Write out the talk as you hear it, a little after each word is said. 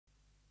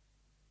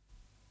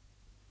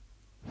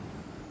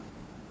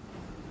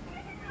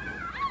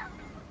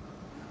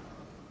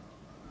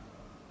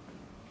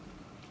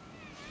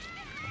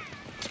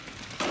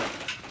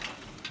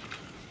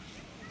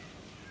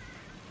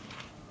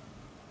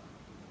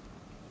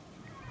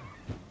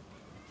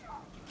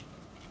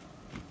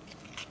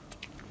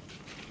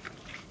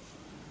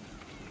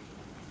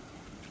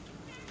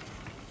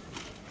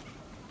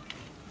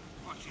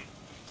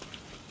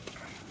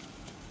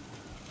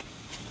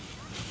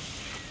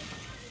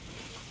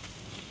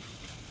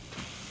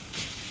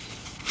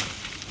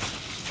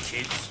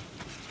Chids.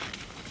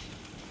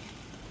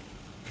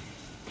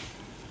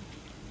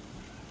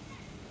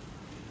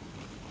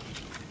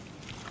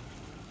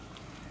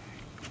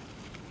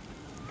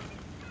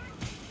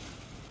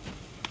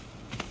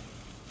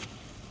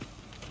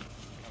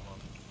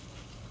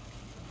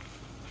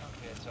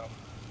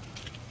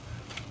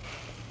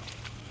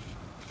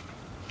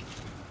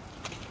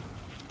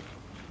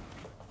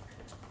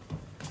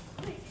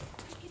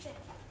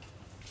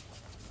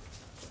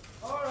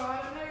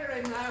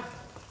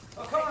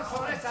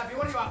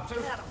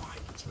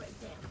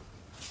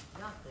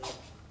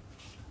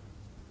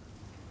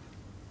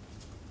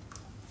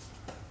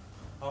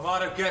 I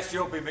might have guessed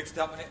you'll be mixed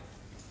up in it.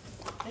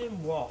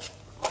 In what?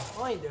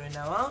 I ain't doing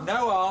no harm.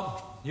 No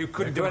harm. You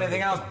couldn't do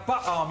anything else but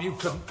harm. You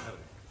couldn't.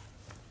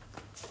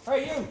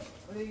 Hey, you! Where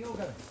do you think you're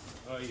going?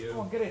 Oh, you. Come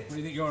on, get in. Where do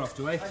you think you're off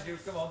to, eh? Andrew,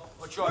 come on.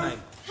 What's your name?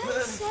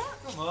 Hey, sir.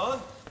 Come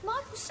on.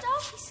 Michael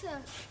Starkey,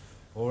 sir.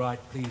 All right,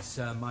 please,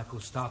 Michael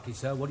Starkey,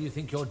 sir. What do you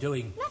think you're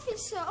doing? Nothing,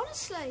 sir,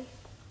 honestly.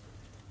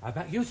 How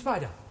about you,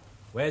 Spider?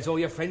 Where's all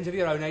your friends of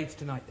your own age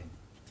tonight, then?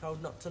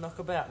 Told not to knock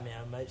about me,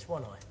 own mates,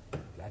 wasn't I?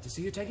 Glad to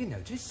see you taking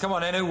notice. Come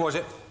on, then. Who was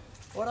it?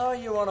 What are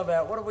you on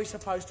about? What are we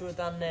supposed to have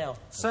done now?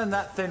 Send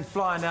that thing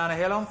flying down a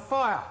hill on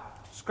fire.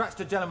 Scratched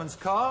a gentleman's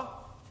car.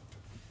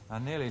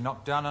 And nearly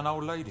knocked down an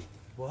old lady.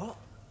 What?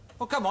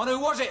 Well, come on. Who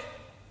was it?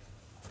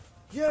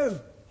 You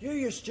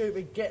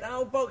stupid get that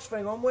old box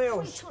thing on What are you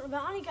wheels. talking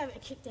about? I only gave it a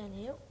kick down the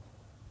hill.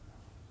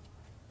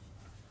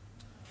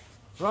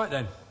 Right,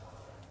 then.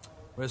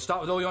 We'll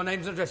start with all your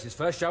names and addresses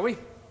first, shall we?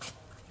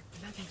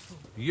 Bloody fool.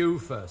 You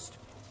first.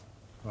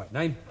 Right,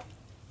 name?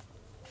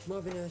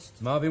 Marvin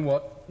Hurst. Marvin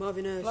what?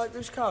 Marvin Hurst. Bloke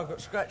whose car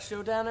got scratched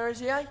still down there, is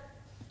he, eh?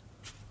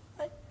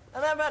 Hey,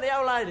 and how about the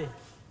old lady?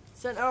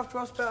 Sent her off to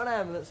hospital in an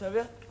ambulance, have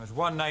you? There's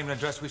one name and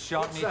address we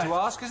shan't What's need that? to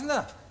ask, isn't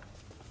there?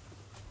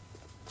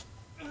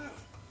 I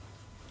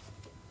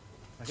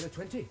get a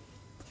 20.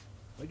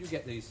 Where'd you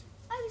get these?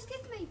 Oh, it was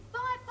given me by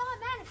a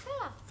man, a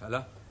fella.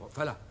 Fella? What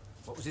fella?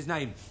 What was his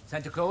name?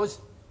 Santa Claus?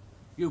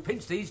 You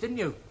pinched these, didn't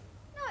you?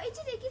 No, he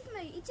did, he gave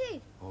me, he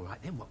did. All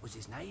right, then, what was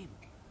his name?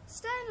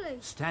 Stanley.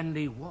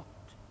 Stanley what?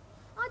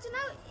 I don't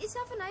know, his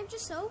other name,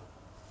 just so.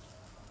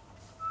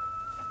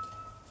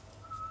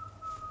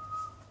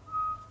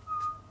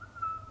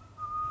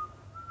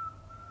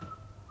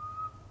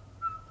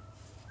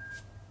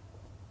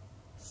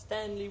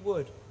 Stanley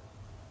Wood.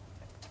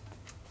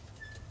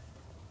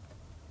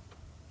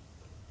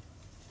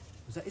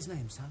 Was that his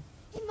name, son?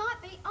 It might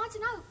be, I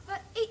don't know,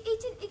 but he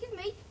didn't, he gave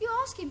me, you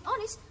ask him,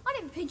 honest, I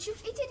didn't pinch you,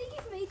 he did, he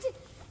gave me, he did.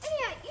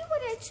 Anyhow, you were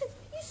there too,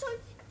 you saw him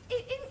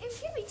give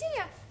me, didn't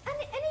you? And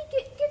he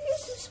give you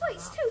some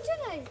sweets too,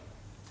 didn't he?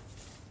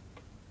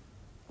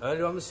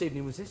 Earlier on this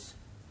evening, was this?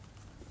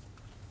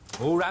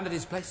 All round at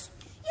his place?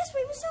 Yes,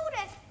 we was all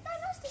there. No,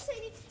 nice to see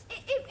him.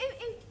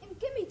 Him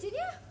give me, didn't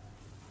you?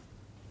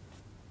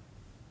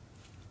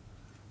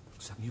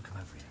 Son, you come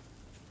over here.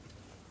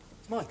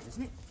 It's Michael,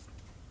 isn't it?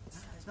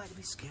 There's nothing to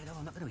be scared of.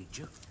 I'm not going to eat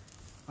you.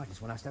 I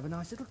just want us to have a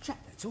nice little chat,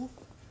 that's all.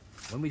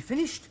 When we've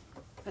finished,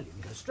 well, you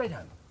can go straight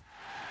home.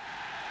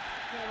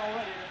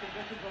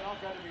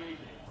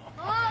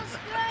 Oh,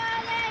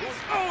 Scarlet!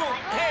 Oh,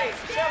 hey,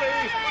 Sally!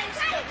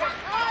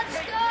 Oh,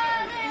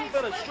 Scarlet! You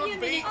better should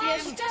be.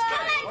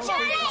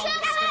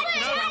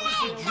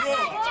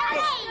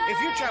 If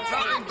you chaps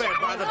aren't in bed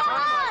by the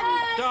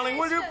time... Darling,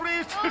 will you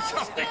please do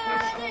something?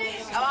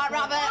 Come on,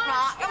 Robert,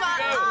 right, come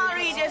on, I'll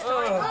read your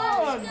story.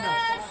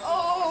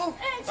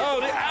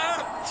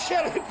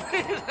 Shelley,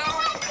 please.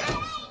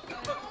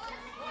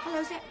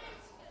 Hello, sir.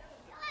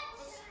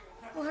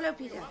 Oh, hello,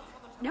 Peter.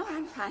 No,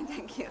 I'm fine,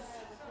 thank you.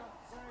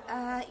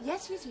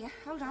 Yes, he's here.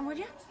 Hold on, will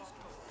you?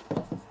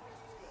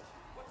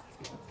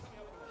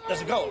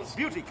 There's a goal.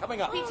 Beauty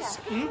coming up. Peter.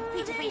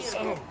 Peter, for you.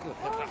 Oh, good.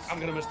 I'm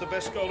going to miss the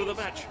best goal of the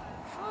match.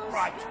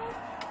 Right.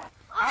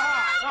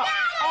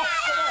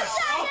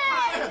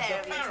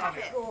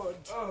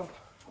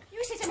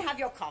 You sit and have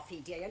your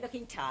coffee, dear. You're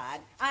looking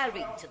tired. I'll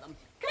read to them.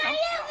 Come on.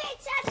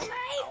 Touch me,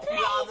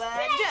 please,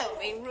 Robert, don't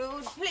be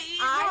rude, please.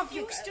 I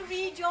used to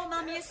read your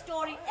mummy a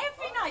story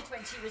every night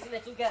when she was a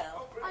little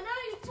girl. I know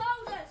you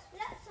told us.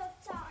 Lots of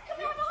time. Can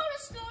we have a horror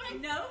story?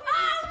 No.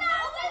 Oh, no,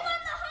 we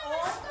want the horror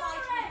All story.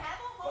 right, we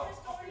have a horror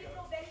story.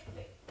 You're very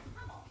quick.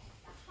 Come on.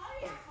 Now,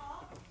 hurry up,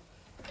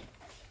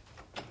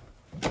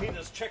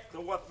 Peter's checked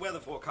the weather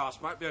forecast.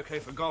 Might be okay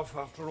for golf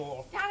after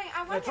all. Darling, I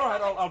wonder... That's all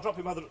right. I'll drop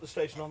your mother at the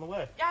station on the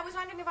way. I was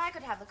wondering if I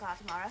could have the car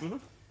tomorrow. Mm-hmm.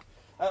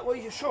 Well,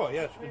 you sure?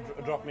 Yes.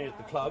 Drop me at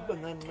the club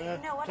and then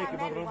No, what take I your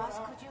meant mother on. was,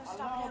 could you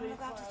stop at home and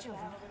look after the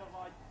children?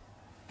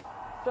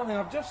 Darling,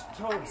 I've just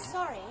told I'm you.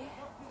 sorry.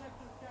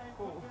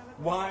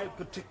 Why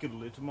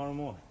particularly tomorrow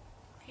morning?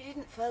 He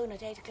didn't phone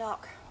at 8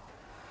 o'clock.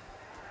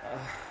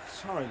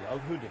 Sorry,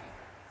 love. Who did?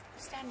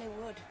 Stanley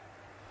Wood.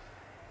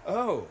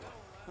 Oh,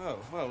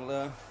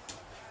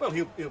 well,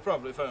 he'll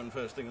probably phone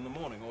first thing in the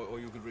morning, or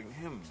you could ring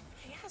him.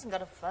 He hasn't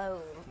got a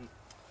phone.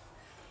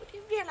 But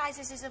you realise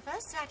this is the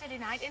first Saturday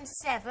night in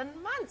 7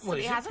 months. Well,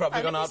 he he's hasn't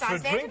probably phoned gone out for a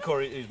besides drink,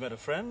 or he's met a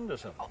friend or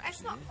something. Oh,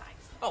 that's not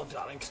nice. Oh,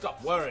 darling,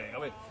 stop worrying. I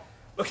mean,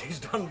 Look, he's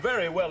done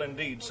very well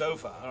indeed so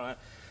far.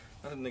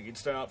 I didn't think he'd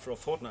stay out for a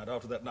fortnight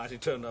after that night he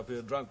turned up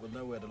here drunk with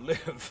nowhere to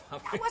live.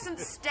 That wasn't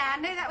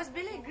Stanley, that was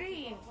Billy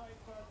Green.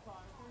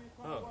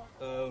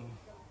 Oh,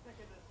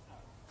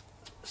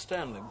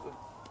 Stanley.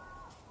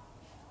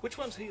 Which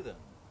one's he, then?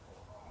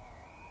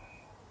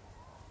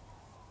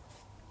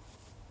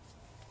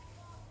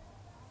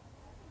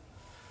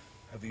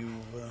 Have you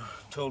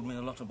told me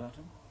a lot about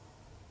him?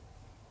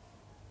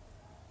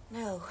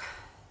 No.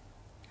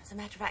 As a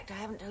matter of fact, I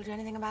haven't told you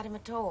anything about him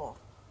at all.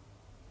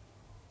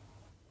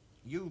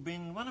 You've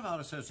been one of our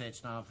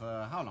associates now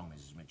for how long,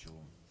 Mrs.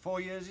 Mitchell?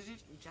 4 years, is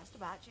it? Just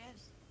about,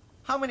 yes.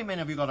 How many men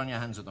have you got on your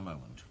hands at the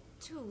moment?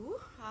 2.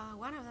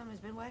 One of them has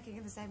been working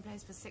in the same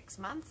place for 6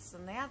 months,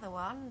 and the other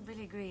one,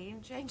 Billy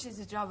Green, changes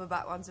his job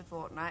about once a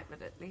fortnight,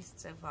 but at least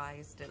so far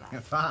he's still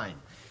out. Fine.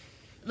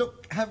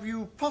 Look, have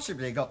you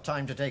possibly got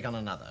time to take on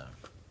another?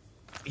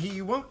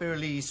 He won't be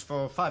released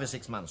for 5 or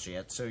 6 months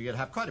yet, so you'll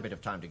have quite a bit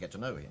of time to get to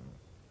know him.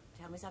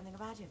 Tell me something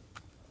about him.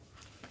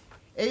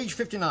 Age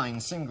 59,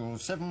 single,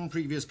 7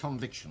 previous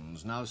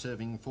convictions, now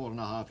serving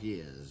 4.5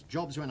 years.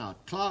 Jobs went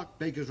out: clerk,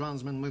 baker's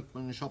roundsman,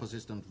 milkman, shop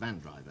assistant, van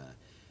driver.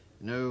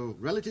 No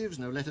relatives,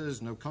 no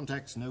letters, no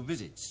contacts, no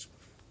visits.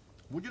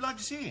 Would you like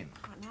to see him?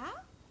 What now?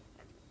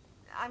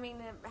 I mean,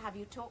 have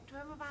you talked to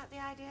him about the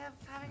idea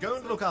of having... Go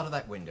and look out of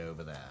that window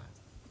over there.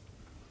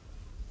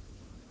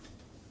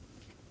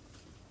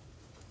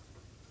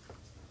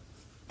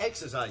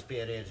 Exercise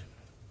period.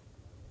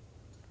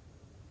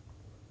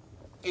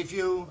 If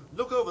you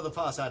look over the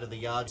far side of the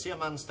yard, see a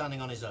man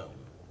standing on his own.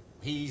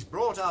 He's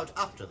brought out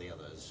after the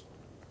others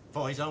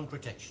for his own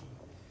protection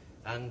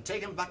and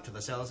taken back to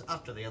the cells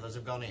after the others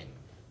have gone in.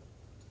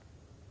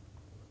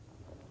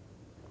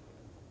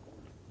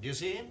 Do you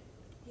see him?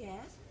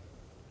 Yes.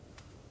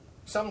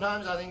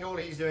 Sometimes I think all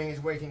he's doing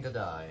is waiting to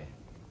die.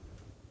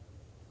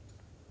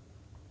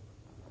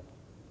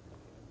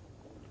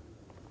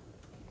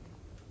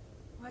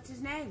 What's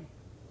his name?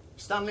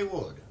 Stanley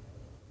Wood.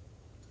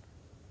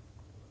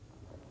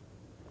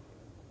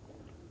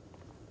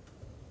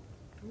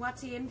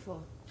 What's he in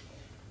for?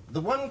 The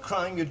one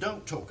crime you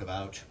don't talk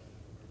about,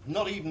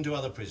 not even to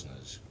other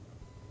prisoners.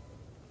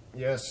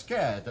 You're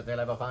scared that they'll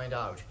ever find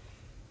out.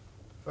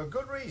 For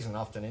good reason,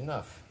 often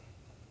enough.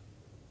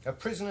 A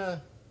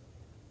prisoner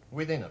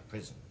within a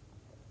prison.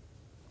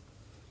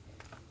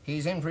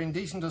 He's in for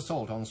indecent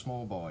assault on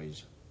small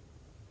boys.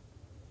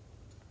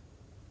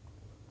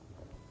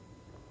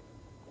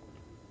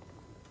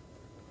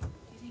 Do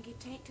you think he'd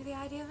take to the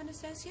idea of an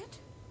associate?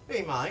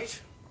 He might.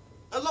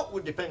 A lot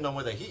would depend on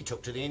whether he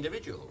took to the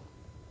individual.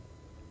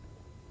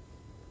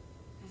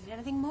 Is there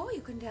anything more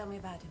you can tell me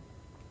about him?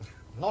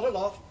 Not a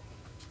lot.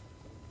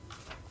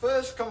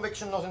 First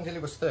conviction not until he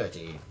was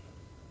 30.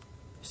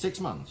 6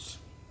 months.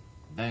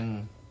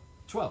 Then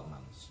 12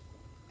 months.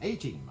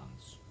 18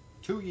 months.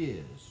 2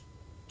 years.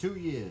 2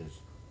 years.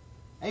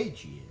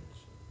 8 years.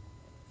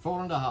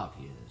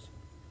 4.5 years.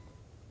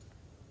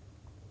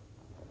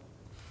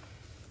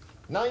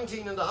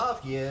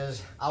 19.5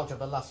 years out of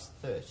the last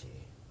 30.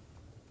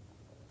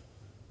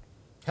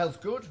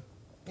 Health good,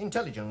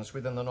 intelligence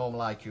within the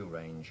normal IQ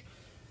range.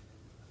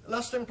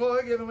 Last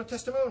employer gave him a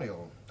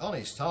testimonial.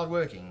 Honest,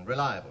 hard-working,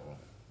 reliable.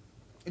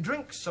 He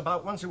drinks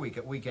about once a week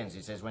at weekends,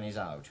 he says, when he's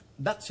out.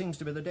 That seems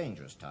to be the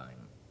dangerous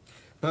time.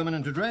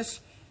 Permanent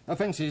address.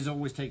 Offences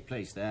always take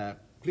place there.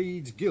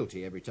 Pleads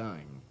guilty every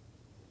time.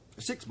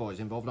 6 boys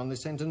involved on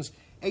this sentence.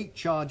 8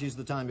 charges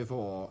the time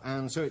before,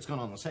 and so it's gone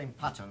on the same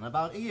pattern,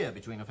 about a year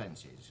between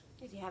offences.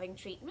 Is he having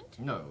treatment?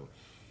 No.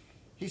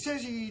 He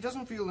says he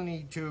doesn't feel the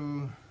need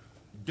to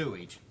do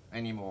it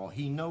anymore.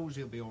 He knows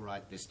he'll be all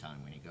right this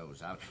time when he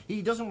goes out.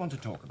 He doesn't want to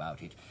talk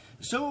about it.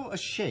 So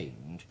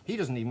ashamed, he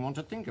doesn't even want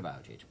to think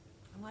about it.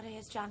 And what are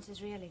his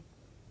chances, really?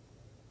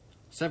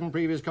 7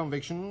 previous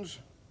convictions.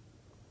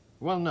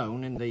 Well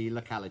known in the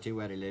locality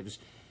where he lives.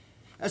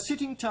 A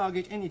sitting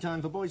target any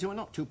time for boys who are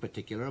not too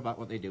particular about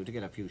what they do to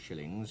get a few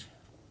shillings.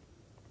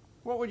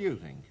 What would you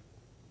think?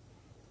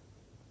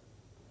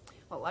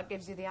 Well, what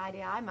gives you the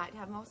idea I might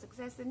have more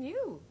success than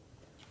you?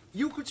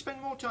 You could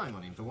spend more time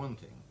on him, for one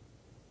thing.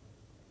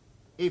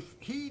 If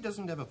he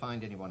doesn't ever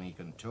find anyone he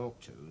can talk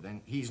to,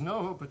 then he's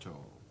no hope at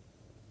all.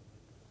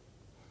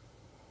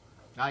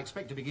 I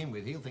expect to begin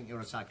with, he'll think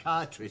you're a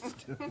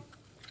psychiatrist.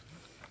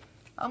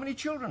 How many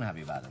children have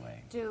you, by the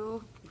way?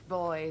 2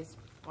 boys.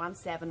 1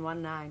 7,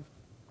 1 9.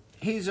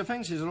 His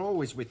offences are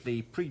always with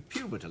the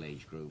pre-pubertal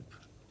age group.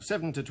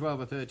 7 to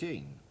 12 or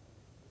 13.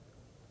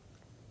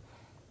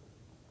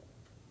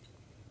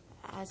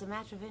 As a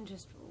matter of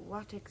interest,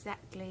 what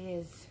exactly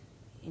is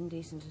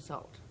indecent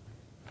assault?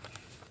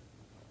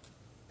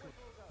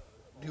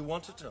 Do you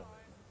want to tell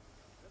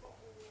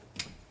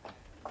me?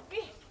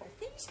 Really,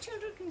 the things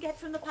children can get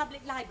from the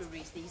public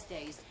libraries these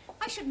days.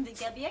 I shouldn't think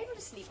they'll be able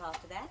to sleep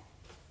after that.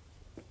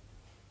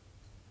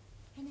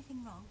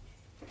 Anything wrong?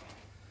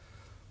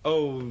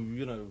 Oh,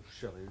 you know,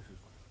 Shelley. She's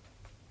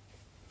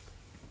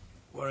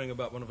worrying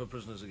about one of her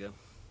prisoners again.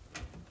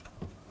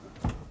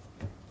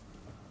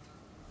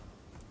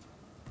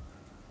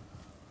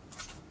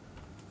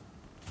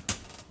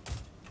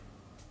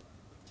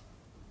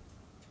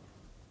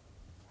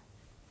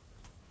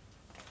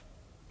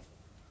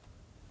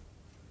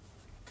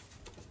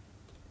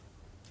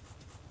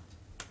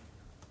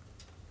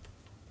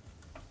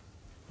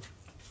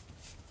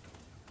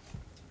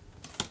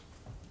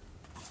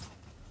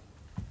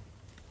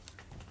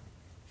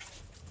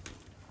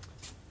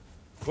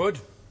 Wood.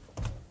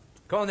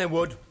 Come on then,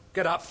 Wood.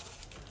 Get up.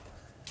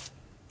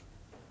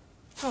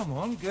 Come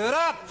on, get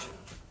up!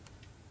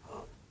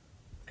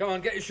 Come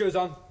on, get your shoes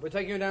on. We're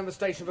taking you down to the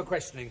station for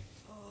questioning.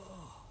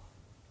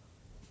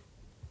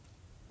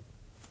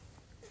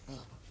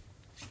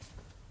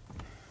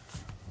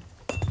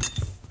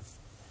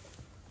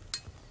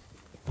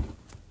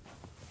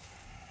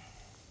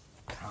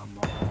 Come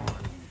on.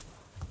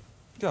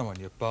 Come on,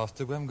 you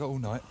bastard. We haven't got all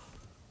night.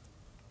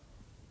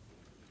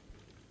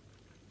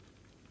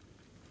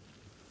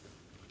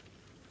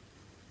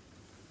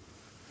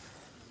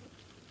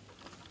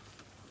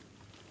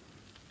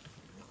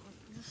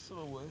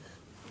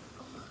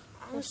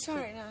 I'm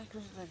sorry, no.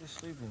 Just take a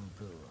sleeping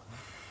pill.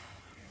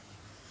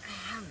 I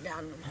have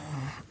done.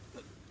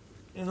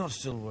 You're not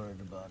still worried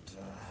about...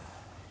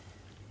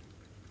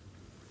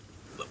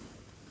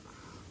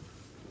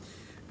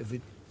 If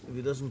he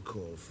doesn't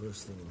call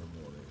first thing in the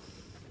morning,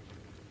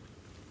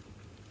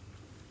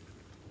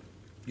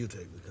 you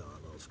take the car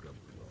and I'll scrub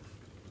it off.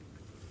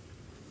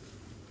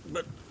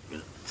 But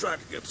try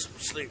to get some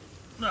sleep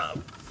now,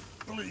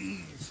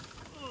 please.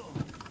 Oh.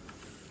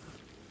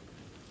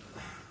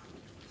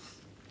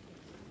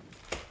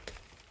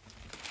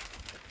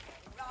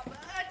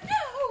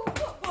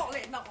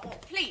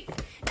 Please.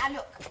 Now,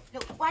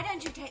 look, why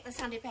don't you take the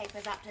Sunday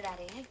papers up to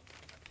Daddy, eh?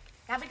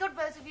 Now, be good,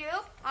 both of you.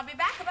 I'll be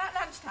back about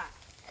lunchtime.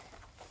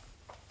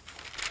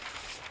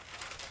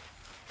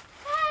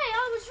 Hey,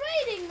 I was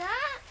reading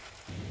that.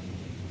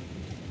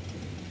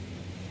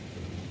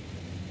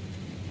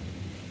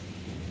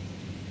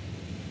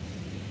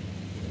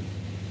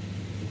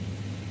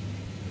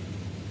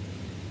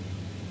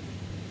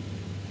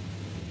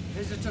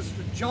 Visitors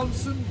for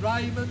Johnson,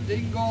 Raymond,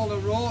 Ingall,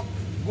 O'Rourke,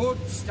 Wood,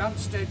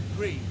 Stansted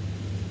Green.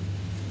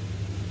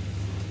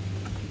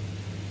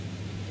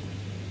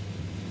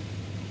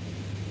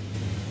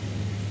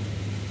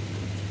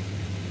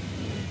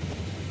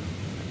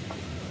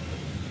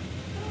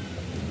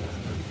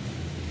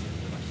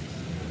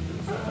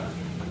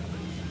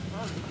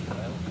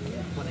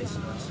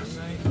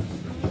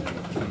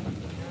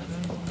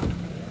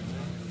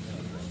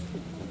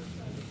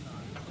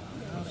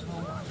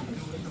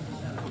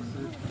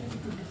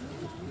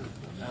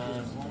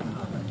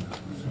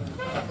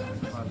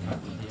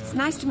 It's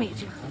nice to meet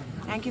you.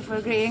 Thank you for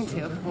agreeing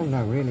to. Oh,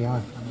 no, really,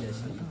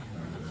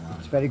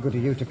 It's very good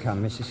of you to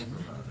come, Mrs.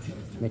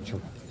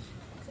 Mitchell.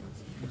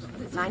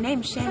 My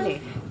name's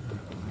Shelley.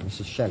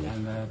 Mrs. Shelley.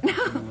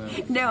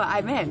 No,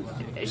 I meant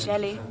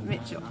Shelley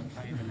Mitchell.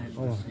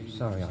 Oh,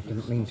 sorry, I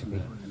didn't mean to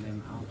be.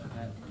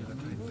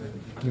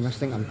 You must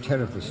think I'm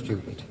terribly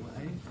stupid.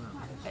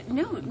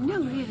 No,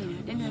 really.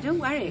 No, don't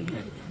worry.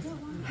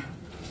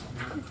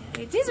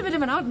 It is a bit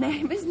of an odd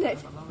name, isn't it?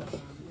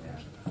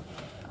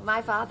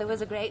 My father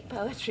was a great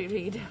poetry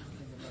reader.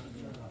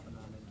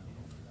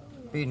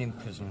 Being in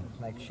prison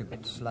makes you a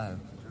bit slow.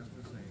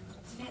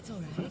 That's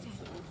all right.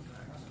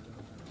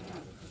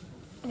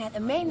 Now,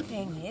 the main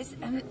thing is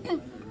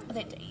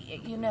that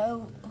you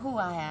know who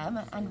I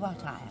am and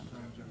what I am.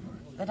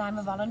 That I'm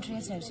a voluntary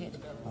associate.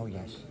 Oh,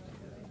 yes.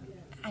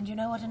 And you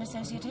know what an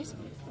associate is?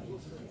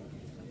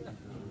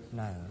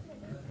 No.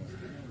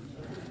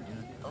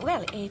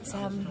 Well, it's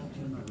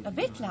a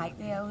bit like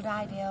the old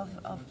idea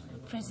of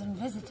prison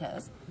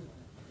visitors,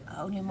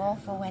 only more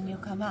for when you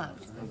come out.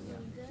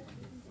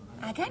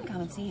 I can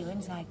come and see you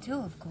inside too,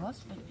 of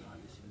course,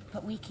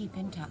 but we keep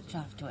in touch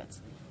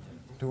afterwards.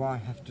 Do I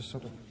have to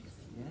sort of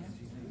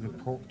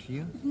report to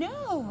you?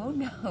 No,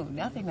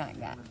 nothing like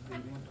that.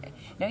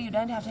 No, you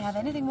don't have to have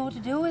anything more to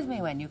do with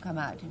me when you come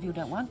out if you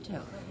don't want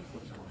to.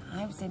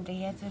 I'm simply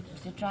here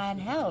to try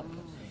and help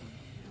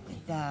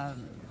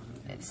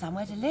with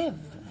somewhere to live,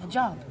 a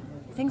job,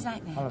 things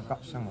like that. Well, I've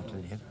got somewhere to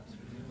live.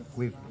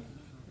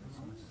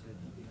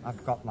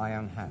 I've got my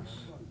own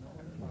house,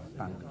 a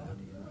bungalow.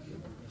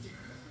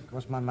 It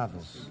was my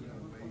mother's.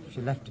 She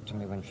left it to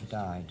me when she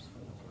died.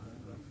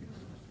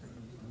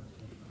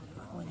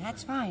 Well,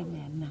 that's fine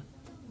then.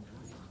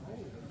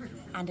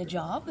 And a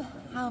job?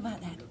 How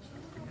about that?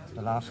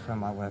 The last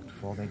firm I worked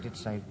for, they did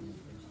say...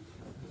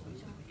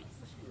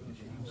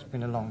 It's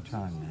been a long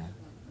time now.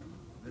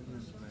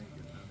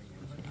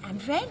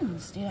 And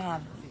friends, do you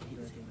have?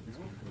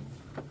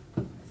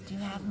 Do you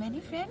have many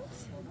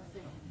friends?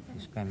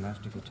 You spend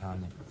most of your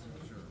time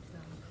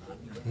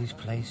in these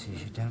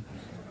places, you don't...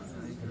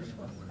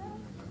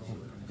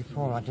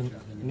 Before, I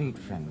didn't need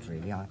friends,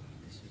 really.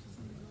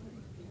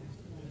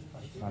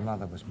 My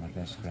mother was my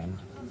best friend.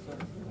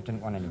 I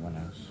didn't want anyone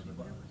else.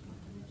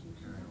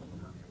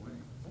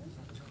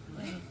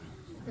 Well,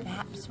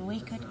 perhaps we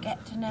could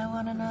get to know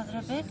one another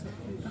a bit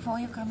before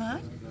you come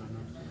out.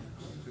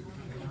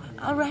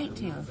 I'll write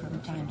to you from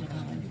time to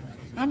time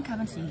and come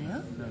and see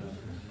you.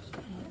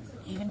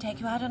 Even take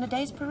you out on a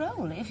day's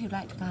parole, if you'd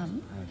like to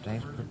come. A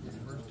day's parole?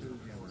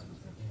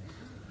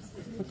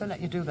 Would they let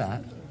you do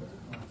that?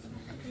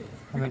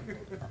 I mean,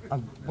 I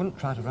wouldn't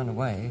try to run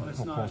away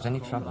or cause any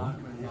trouble.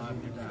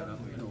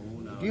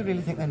 Do you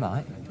really think they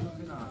might?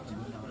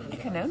 I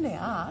can only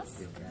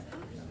ask.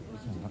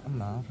 Oh, what a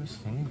marvellous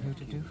thing of you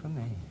to do for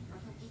me.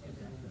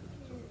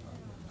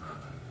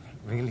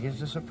 really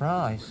is a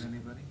surprise.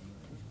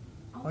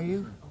 Are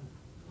you...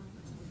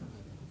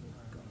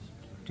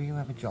 Do you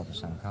have a job of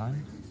some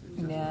kind?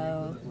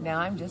 No,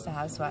 I'm just a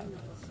housewife.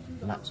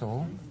 And that's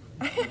all?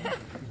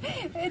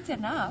 It's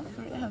enough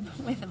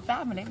with a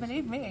family,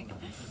 believe me.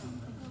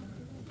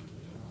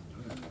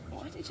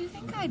 What did you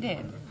think I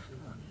did?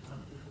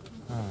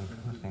 Oh,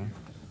 nothing.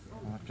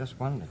 Well, I've just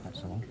wondered,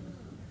 that's all.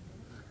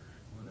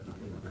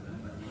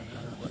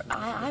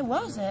 I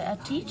was a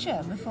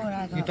teacher before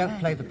I got You don't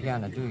married. play the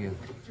piano, do you?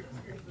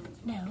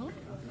 No.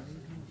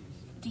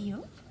 Do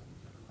you?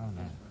 Oh,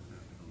 no.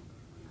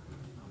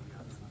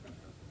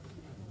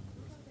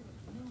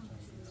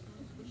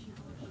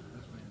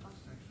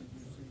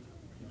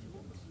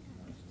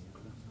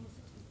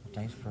 A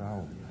day's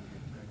parole.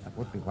 That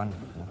would be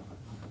wonderful.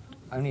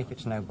 Only if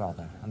it's no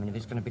bother. I mean, if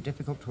it's going to be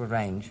difficult to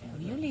arrange...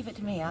 You leave it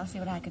to me. I'll see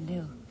what I can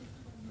do.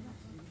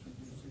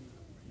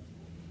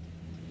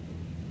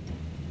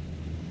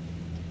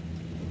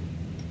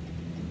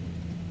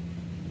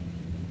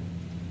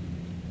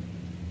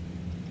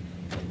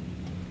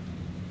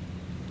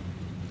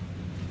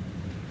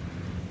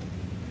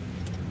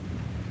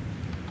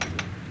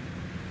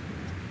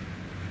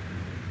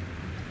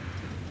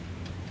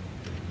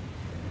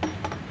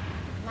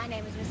 My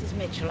name is Mrs.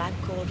 Mitchell. I've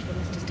called for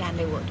Mr.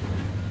 Stanley Wood.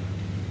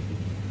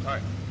 Hi.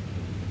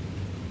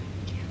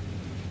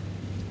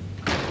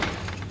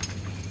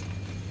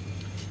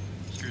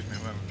 Excuse me a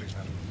moment, please,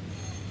 madam.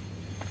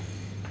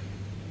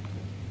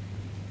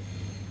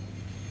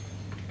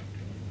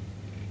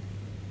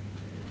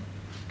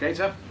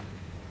 Gator?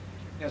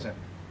 Yes, sir.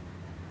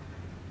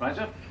 Right,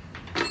 sir.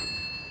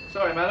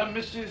 Sorry, madam.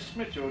 Mrs.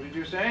 Mitchell, did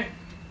you say?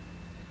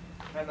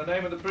 And the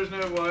name of the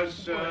prisoner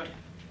was... Wood.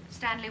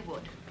 Stanley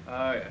Wood.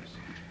 Oh, yes.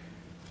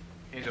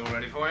 He's all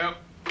ready for you.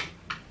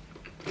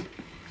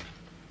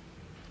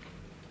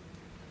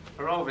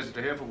 Parole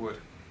visitor here for Wood.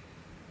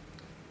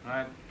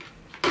 Right.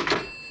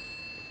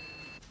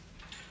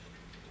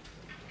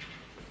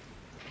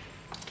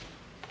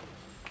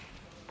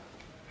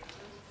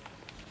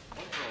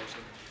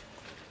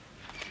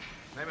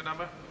 Name and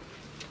number?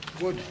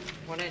 Wood,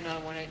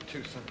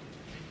 189182, sir.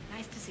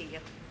 Nice to see you.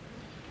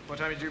 What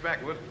time are you due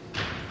back, Wood?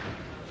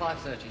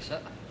 5:30,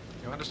 sir.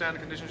 You understand the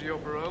conditions of your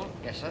parole?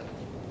 Yes, sir.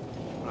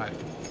 Right.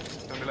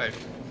 Don't be late.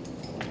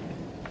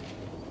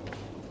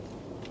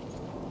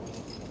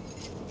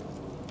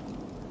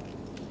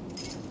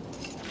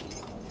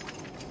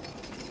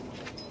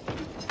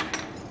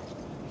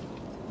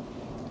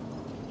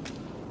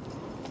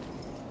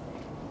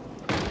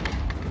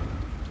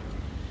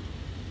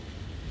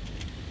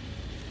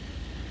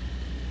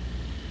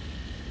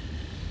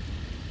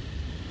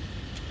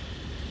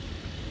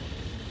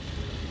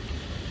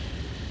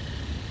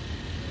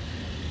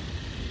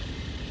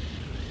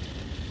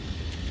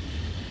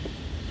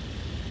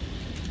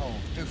 Oh,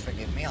 do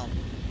forgive me. I'm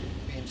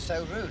being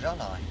so rude,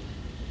 aren't I?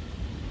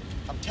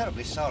 I'm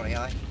terribly sorry.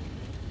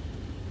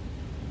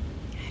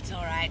 It's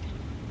all right.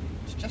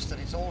 It's just that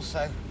it's all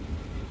so...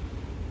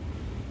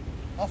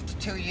 After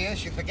 2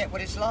 years, you forget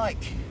what it's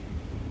like.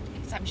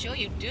 Yes, I'm sure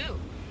you do.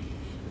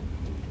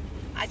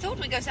 I thought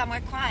we'd go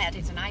somewhere quiet.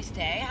 It's a nice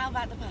day. How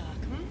about the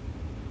park, hmm?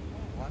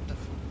 Oh,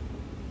 wonderful.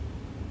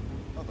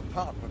 Oh, the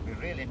park would be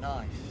really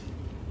nice.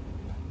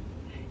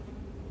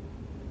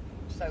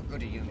 So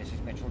good of you,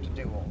 Mrs. Mitchell, to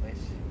do all this.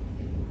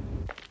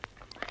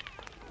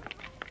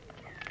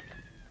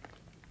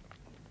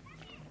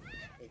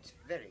 It's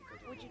very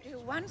good of Would you do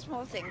one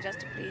small thing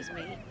just to please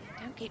me?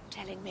 Don't keep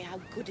telling me how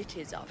good it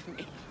is of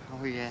me.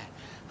 Oh, yeah.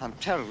 I'm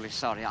terribly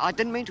sorry. I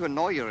didn't mean to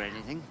annoy you or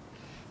anything.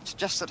 It's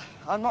just that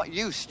I'm not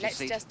used, you Let's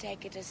see. just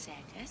take it a sec,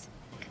 yes?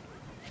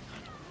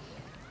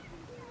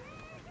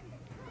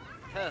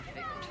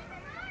 Perfect.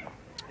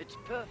 It's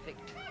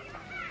perfect.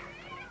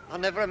 I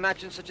never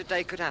imagined such a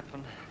day could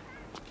happen.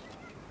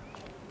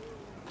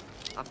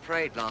 I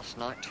prayed last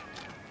night.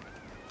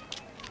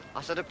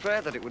 I said a prayer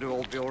that it would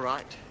all be all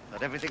right,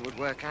 that everything would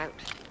work out.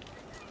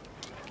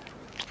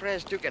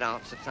 Prayers do get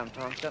answered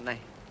sometimes, don't they?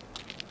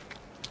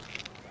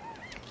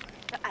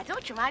 But I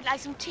thought you might like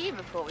some tea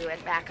before we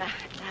went back. I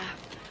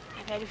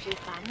made a few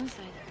plans.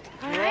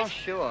 All Yeah, right?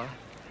 sure.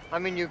 I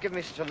mean, you've given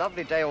me such a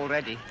lovely day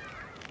already.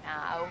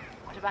 Now,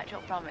 what about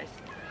your promise?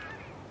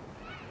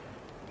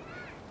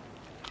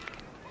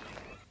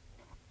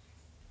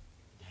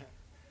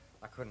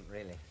 I couldn't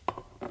really.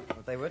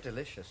 But they were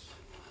delicious.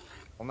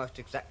 Almost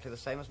exactly the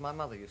same as my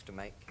mother used to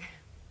make.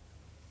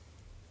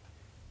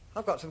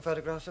 I've got some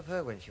photographs of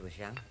her when she was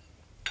young.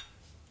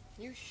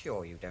 You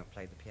sure you don't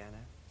play the piano?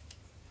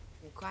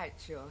 I'm quite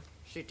sure.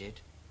 She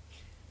did.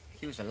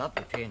 She was a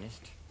lovely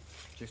pianist.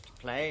 She used to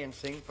play and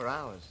sing for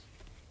hours.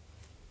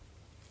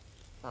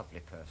 Lovely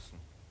person.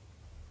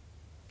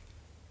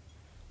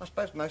 I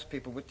suppose most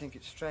people would think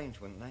it strange,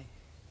 wouldn't they?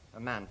 A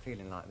man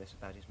feeling like this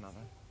about his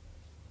mother.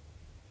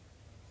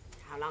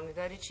 How long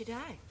ago did she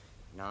die?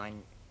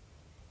 9...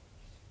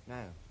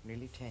 No,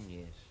 nearly 10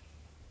 years.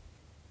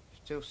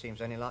 Still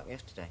seems only like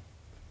yesterday.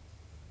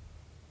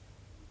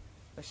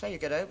 They say you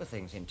get over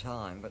things in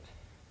time, but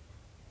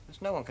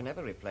there's no one can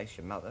ever replace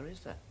your mother,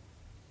 is there?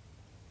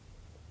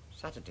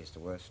 Saturday's the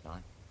worst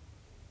night.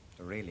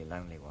 The really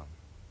lonely one.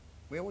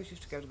 We always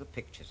used to go to the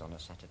pictures on a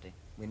Saturday.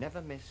 We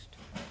never missed.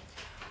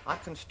 I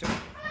can still...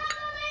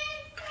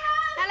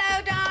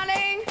 Hello,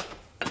 darling.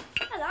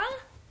 Hello.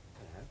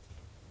 Hello.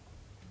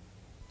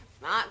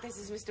 Mark, this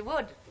is Mr.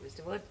 Wood.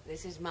 Mr. Wood,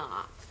 this is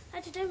Mark.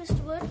 How do you do,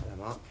 Mr. Wood? Hello,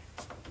 Mark.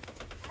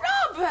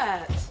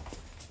 Robert!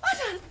 What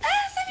on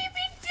earth have you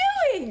been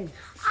doing?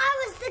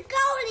 I was the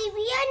goalie.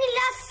 We only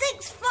lost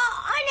 6 foot.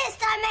 Honest,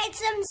 I made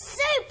some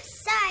soup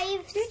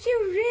saves. Did you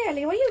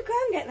really? Well, you go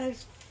and get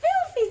those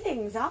filthy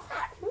things off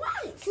at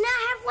once. Can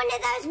I have one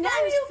of those No,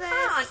 buns you first?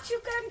 can't.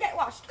 You go and get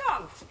washed. Go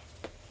on.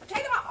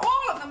 Take them up,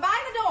 all of them, by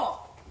the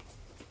door.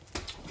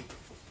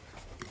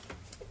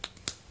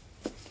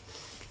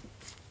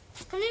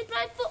 Can you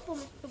play football,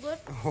 Mr. Wood?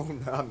 Oh,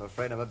 no, I'm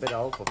afraid I'm a bit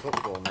old for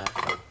football now.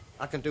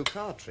 I can do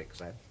card tricks,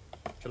 though.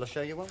 Shall I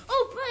show you one?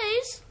 Oh,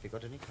 please. Have you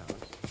got any cards?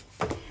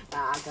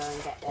 I'll go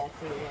and get there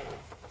for you.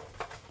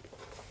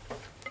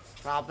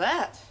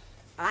 Robert,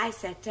 I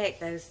said take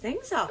those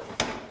things off.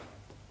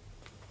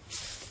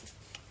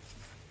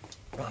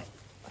 Right.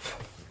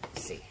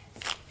 See.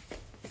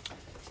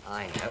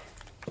 I know.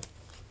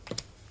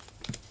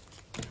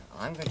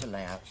 I'm going to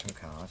lay out some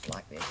cards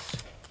like this.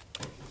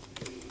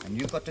 And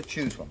you've got to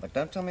choose one, but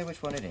don't tell me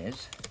which one it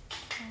is.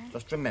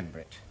 Just remember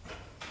it.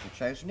 You've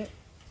chosen it?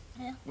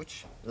 Yeah.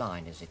 Which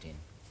line is it in?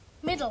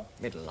 Middle.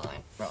 Middle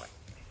line. Right.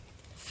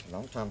 It's a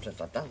long time since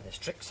I've done this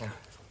trick, so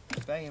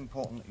it's very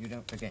important that you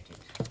don't forget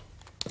it.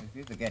 If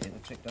you forget it, the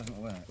trick doesn't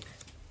work.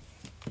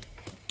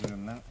 If you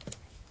remember...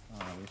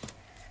 Oh,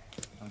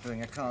 I'm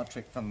doing a card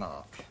trick for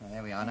Mark. Oh,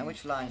 there we are. Now,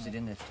 which line is it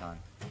in this time?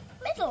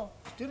 Middle.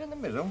 Still in the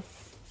middle?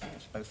 You're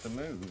supposed to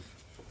move.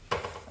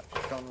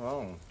 That's gone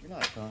wrong. Do you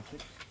like card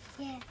tricks?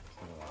 Yeah.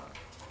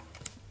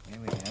 Here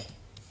we go.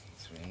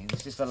 3.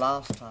 This is the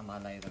last time I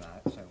lay them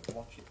out, so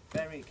watch it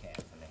very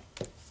carefully.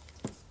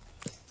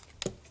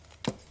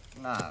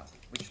 Now,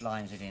 which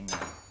line's it in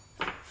now?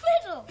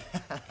 Middle.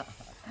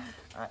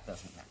 That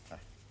doesn't matter.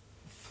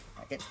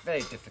 That gets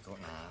very difficult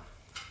now.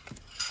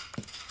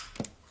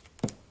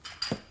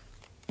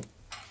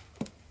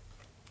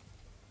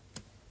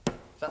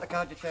 Is that the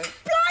card you chose?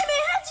 Blimey,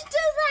 how'd you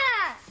do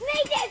that?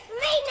 Need it for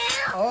me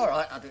now. All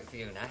right, I'll do it for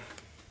you now.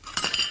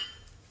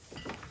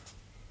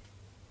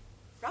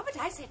 Robert,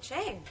 I said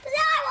shame. But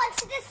I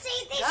wanted to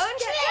see this Go and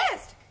trick. get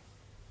dressed.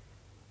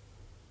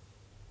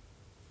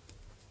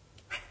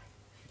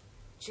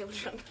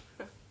 Children.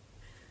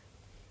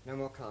 No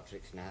more card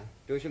tricks now.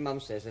 Do as your mum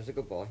says, there's a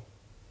good boy.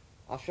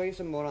 I'll show you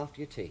some more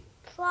after your tea.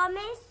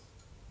 Promise?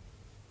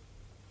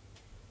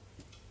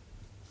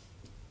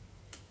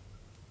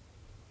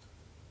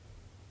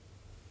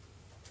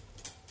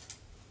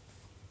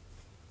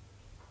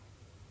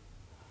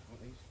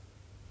 Want these?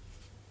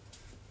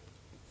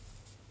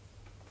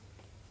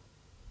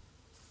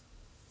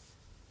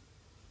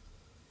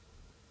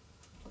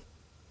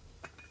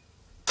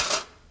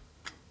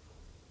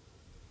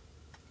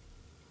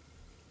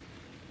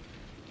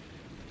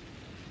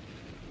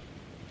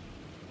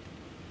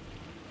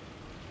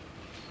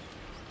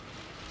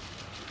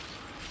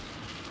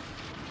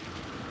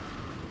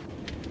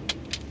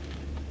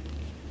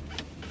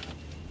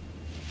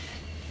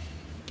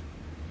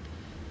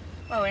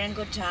 Well, we're in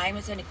good time.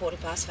 It's only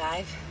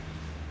 5:15.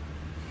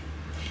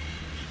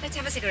 Let's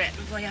have a cigarette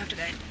before you have to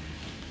go in.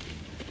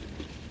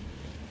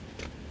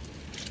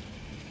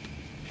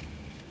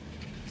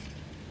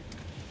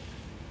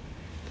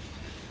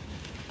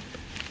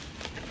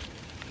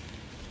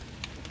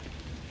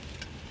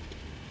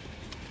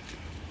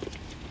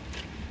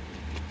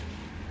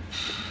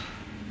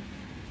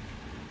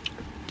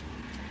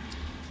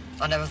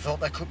 I never thought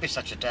there could be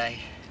such a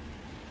day.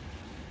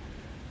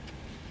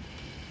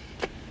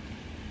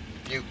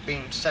 You've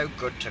been so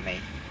good to me.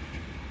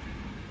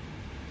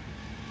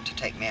 To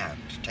take me out,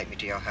 to take me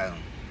to your home.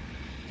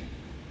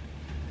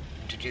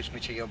 Introduce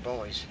me to your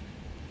boys.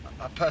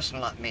 A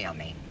person like me, I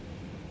mean.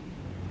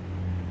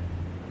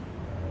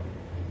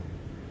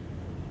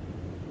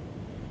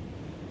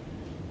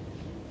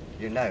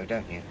 You know,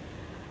 don't you?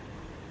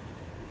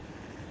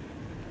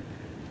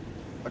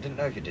 I didn't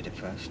know if you did it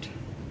first.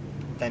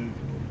 Then,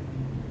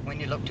 when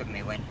you looked at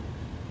me,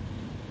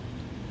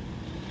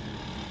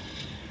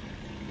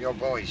 your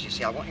boys, you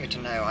see, I want you to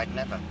know I'd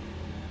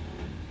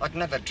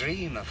never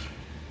dream of...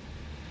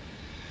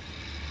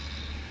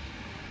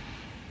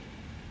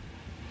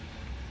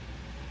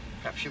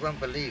 Perhaps you won't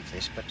believe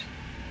this, but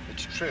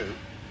it's true.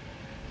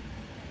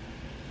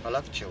 I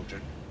love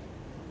children.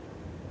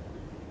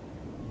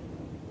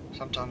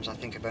 Sometimes I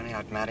think if only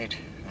I'd married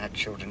and had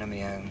children of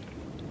my own.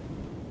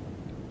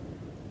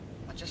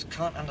 I just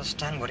can't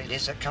understand what it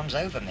is that comes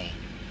over me.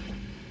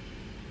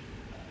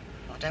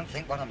 I don't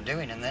think what I'm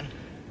doing, and then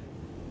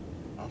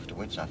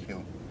afterwards I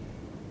feel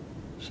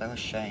so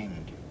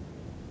ashamed.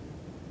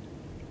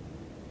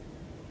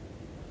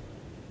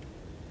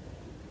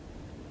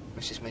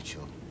 Mrs.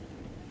 Mitchell,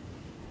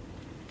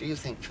 do you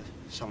think for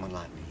someone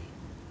like me,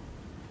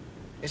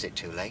 is it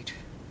too late?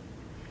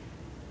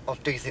 Or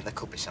do you think there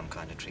could be some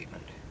kind of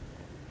treatment?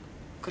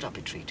 Could I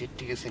be treated?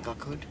 Do you think I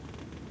could?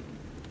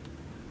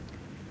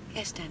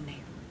 Yes,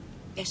 Stanley.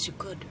 Yes, you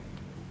could.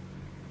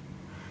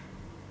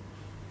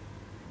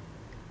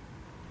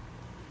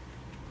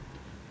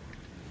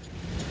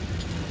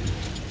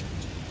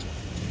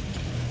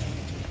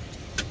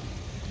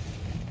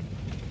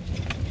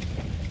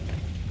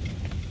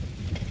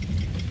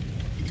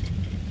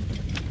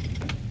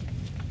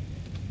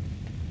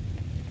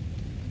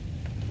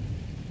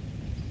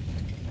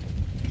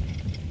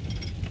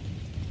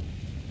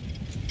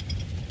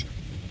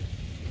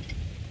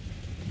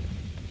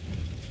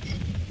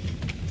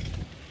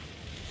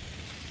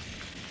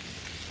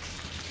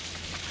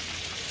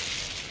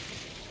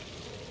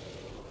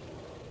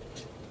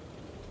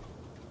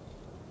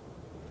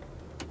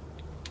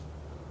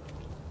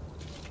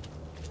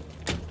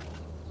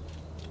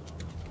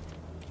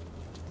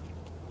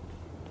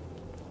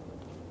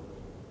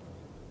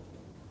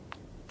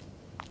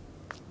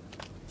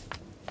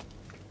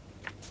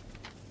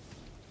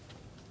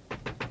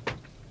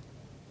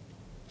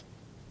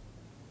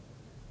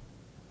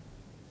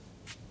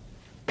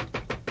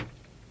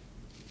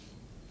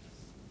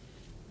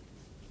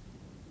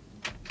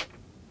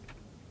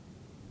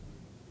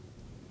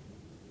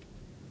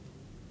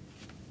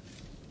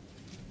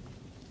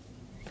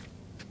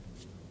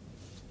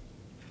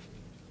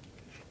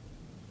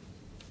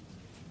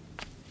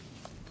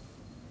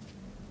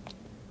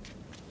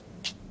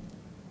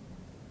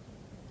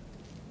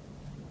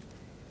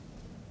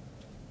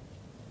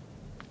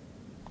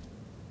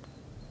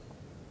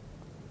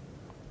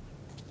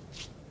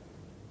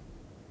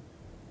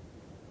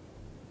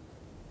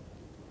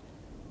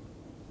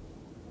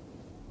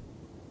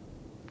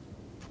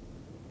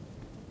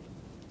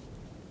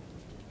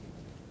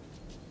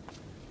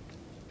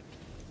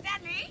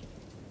 Stanley?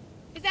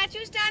 Is that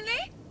you,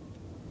 Stanley?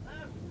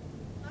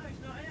 No, he's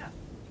not here.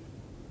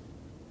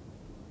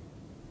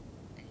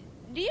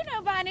 Do you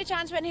know by any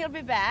chance when he'll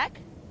be back?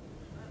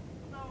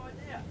 No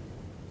idea.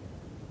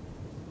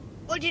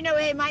 Well, do you know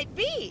where he might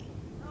be?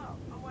 No,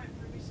 I'm waiting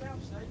for him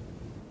myself, see?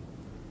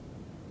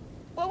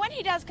 Well, when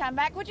he does come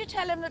back, would you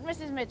tell him that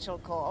Mrs. Mitchell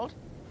called?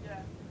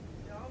 Yeah,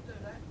 I'll do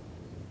that.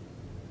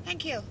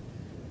 Thank you.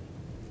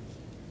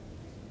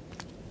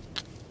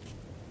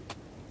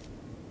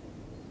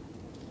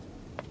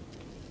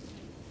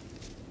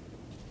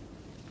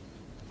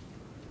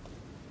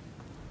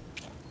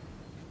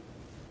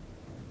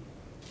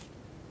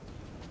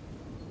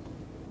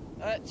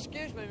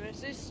 Excuse me,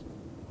 missus.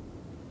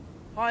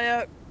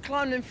 I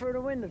climbed in through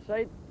the window,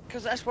 see?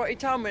 Because that's what he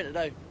told me to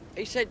do.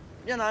 He said,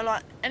 you know,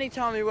 like, any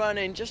time he weren't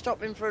in, just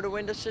hop in through the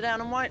window, sit down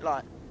and wait,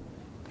 like.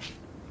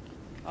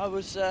 I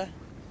was,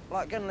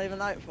 like, going to leave a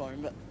note for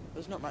him, but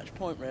there's not much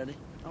point, really.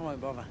 I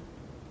won't bother.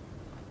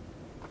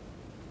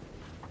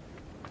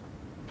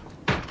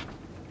 Are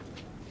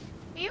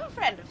you a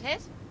friend of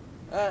his?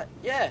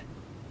 Yeah.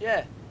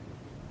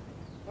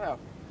 Well,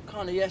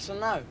 kind of yes and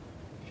no,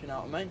 if you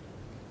know what I mean.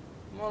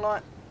 More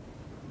like,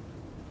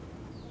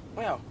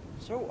 well,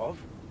 sort of.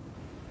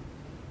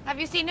 Have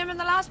you seen him in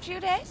the last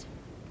few days?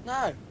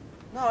 No,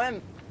 I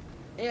haven't.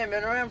 He ain't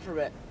been around for a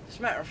bit. As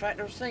a matter of fact,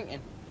 I was thinking,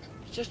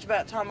 it's just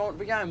about time I ought to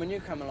be going when you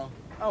come along.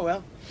 Oh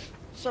well.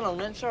 So long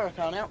then, sorry I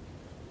can't help.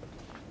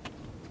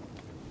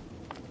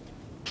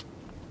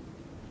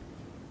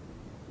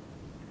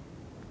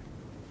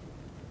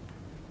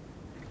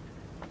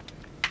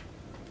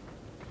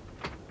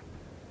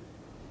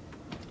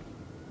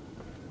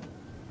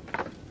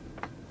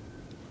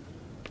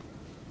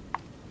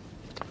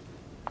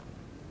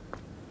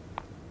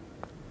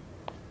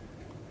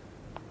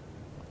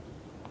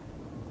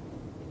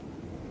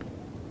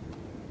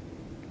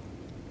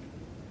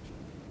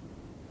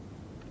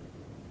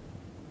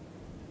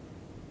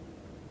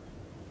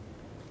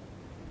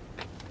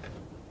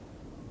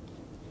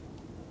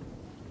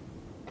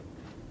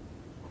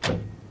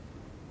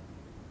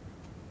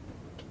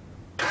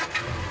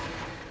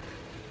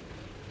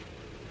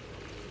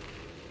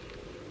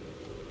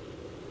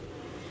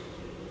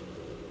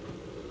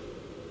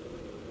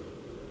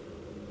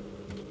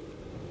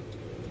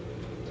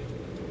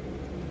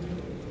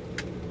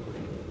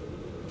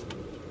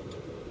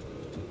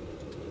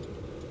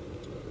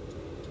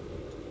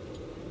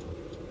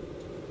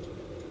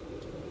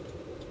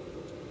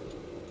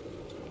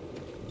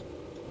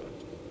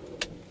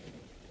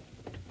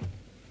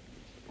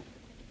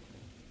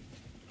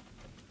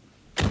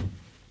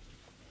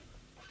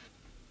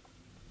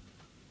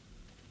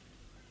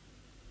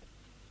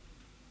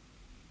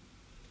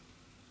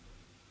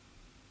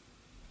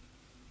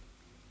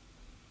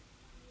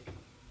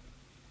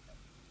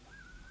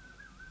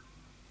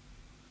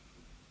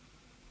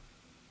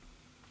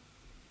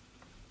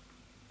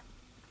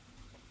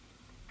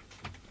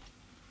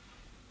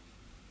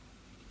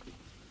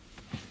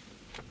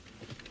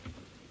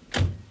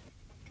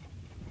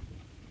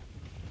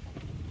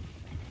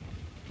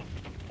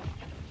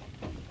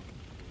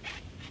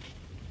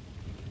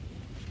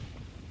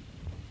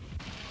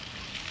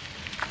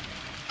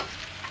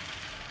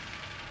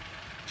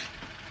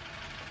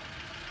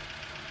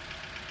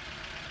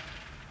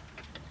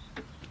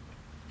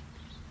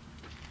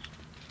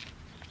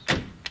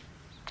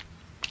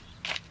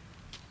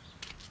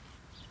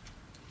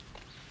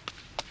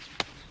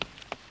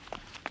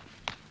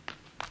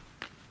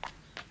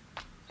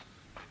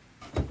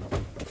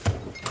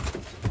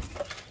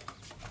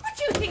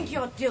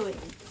 think you're doing?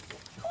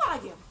 Who are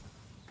you?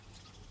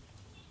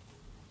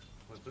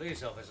 We're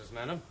police officers,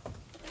 madam.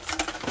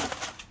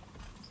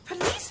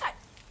 Police?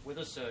 With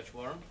a search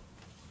warrant.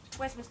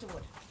 Where's Mr.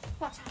 Wood?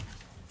 What's happened?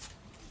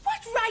 What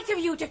right have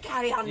you to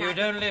carry on You like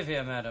don't live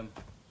here, madam.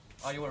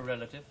 Are you a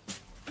relative?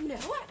 No.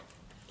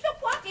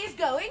 Look what is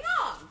going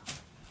on.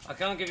 I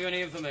can't give you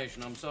any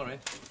information, I'm sorry.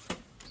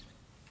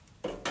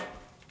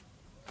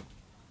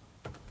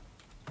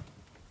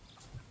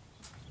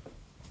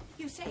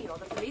 You say you're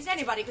the police.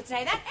 Anybody could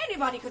say that.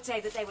 Anybody could say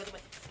that they were the...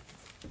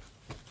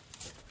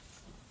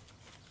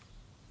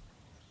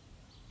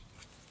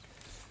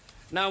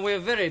 Now, we're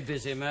very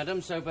busy,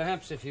 madam, so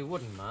perhaps if you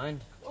wouldn't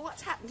mind. Well,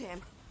 what's happened to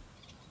him?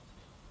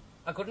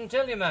 I couldn't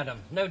tell you, madam.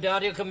 No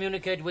doubt he'll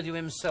communicate with you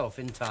himself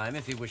in time,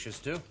 if he wishes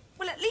to.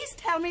 Well, at least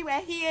tell me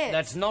where he is.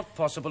 That's not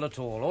possible at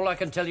all. All I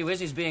can tell you is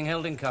he's being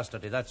held in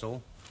custody, that's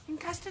all. In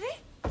custody?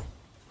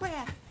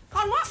 Where?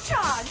 On what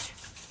charge?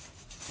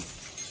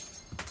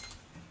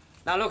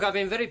 Now, look, I've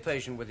been very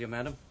patient with you,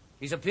 madam.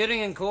 He's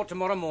appearing in court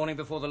tomorrow morning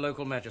before the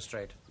local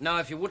magistrate. Now,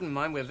 if you wouldn't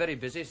mind, we're very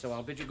busy, so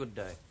I'll bid you good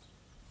day.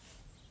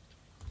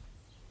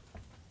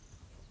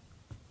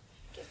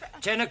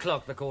 10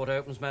 o'clock the court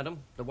opens, madam.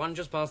 The one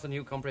just past the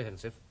new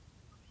comprehensive.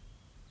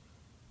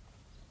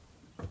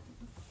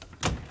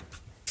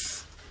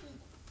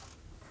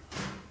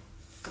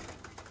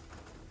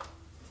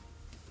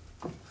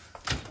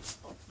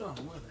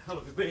 Darling, where the hell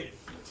have you been?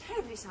 I'm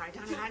terribly sorry,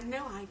 darling. I had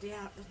no idea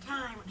at the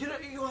time. You know,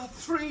 you are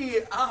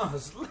 3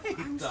 hours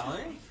late,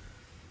 darling.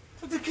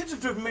 The kids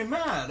have driven me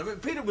mad. I mean,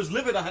 Peter was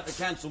livid I had to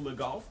cancel the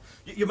golf.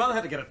 Your mother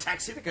had to get a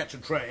taxi to catch a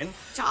train.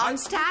 John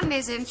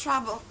Stanley's in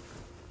trouble.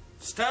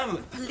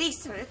 Stanley?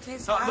 Police are at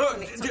his Look,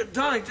 house.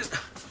 darling,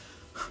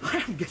 I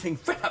am getting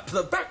fed up to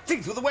the back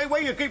teeth with the way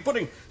you keep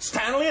putting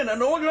Stanley and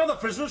all your other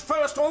prisoners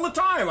first all the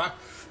time.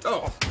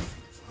 Darling,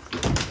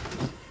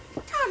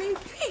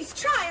 please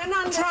try and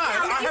understand.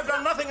 I have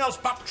done nothing else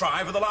but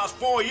try for the last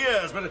 4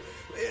 years, but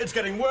it's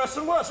getting worse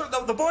and worse.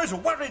 The boys are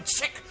worried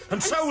sick,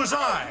 and so was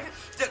I.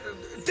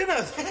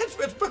 Dinner,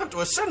 it's burnt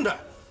to a cinder.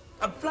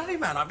 A bloody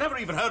man I've never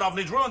even heard of,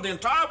 and he's ruined the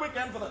entire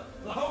weekend for the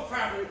whole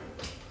family.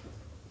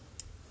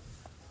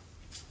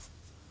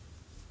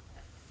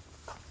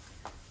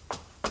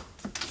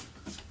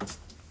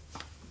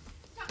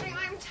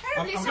 I'm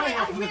terribly I'm sorry. going I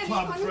up to the really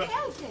club couldn't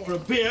help it. for a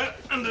beer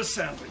and a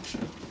sandwich.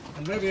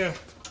 And maybe a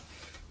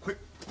quick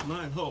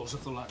 9 holes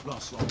if the light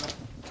lasts long.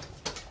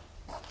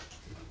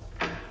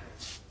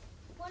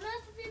 What on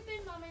earth have you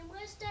been, Mummy?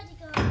 Where's Daddy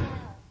going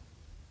now?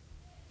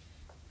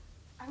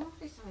 I'm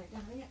awfully sorry,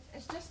 darling.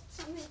 It's just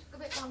something took a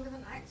bit longer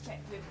than I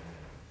expected.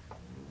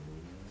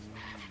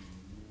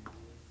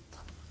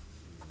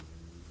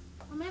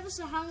 I'm ever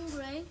so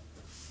hungry.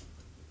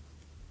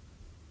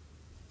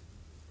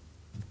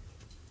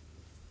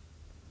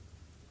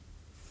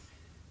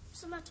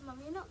 What's the matter,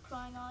 Mummy? You're not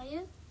crying, are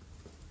you?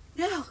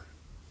 No.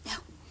 No.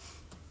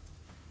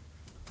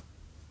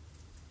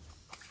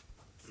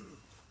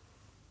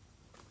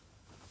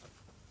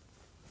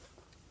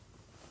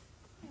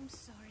 I'm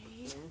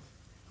sorry.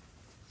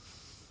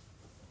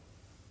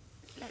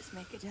 Let's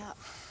make it up.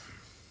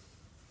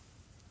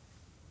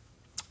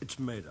 It's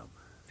made up.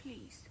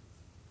 Please.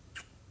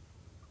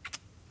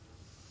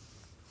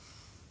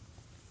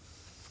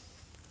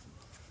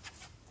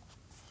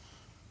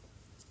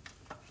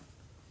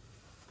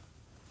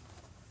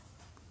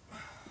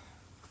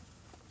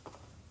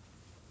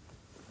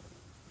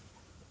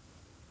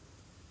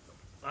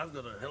 I've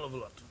got a hell of a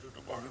lot to do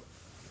tomorrow.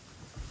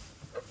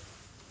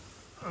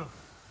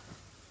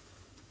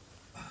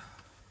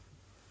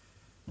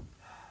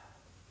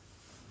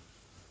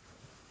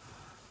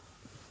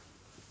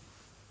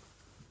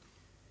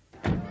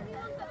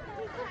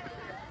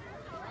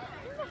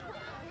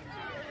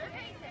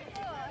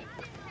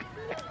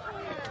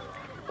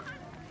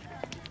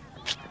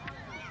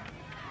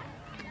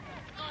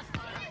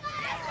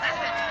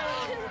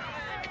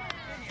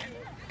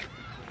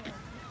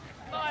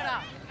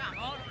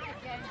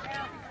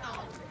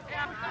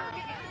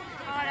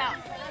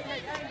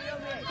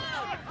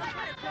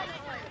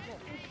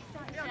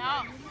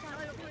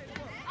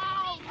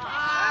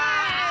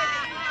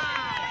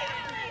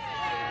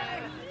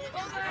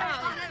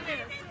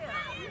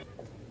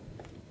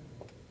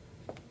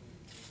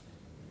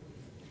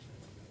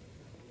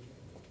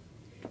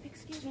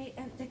 Excuse me,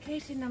 the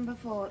case in number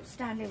 4,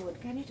 Stanley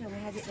Wood. Can you tell me,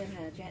 has it been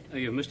heard yet? Oh,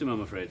 you've missed him,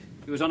 I'm afraid.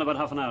 He was on about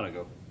half an hour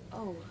ago.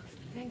 Oh,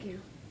 thank you.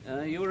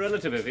 You a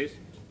relative of his?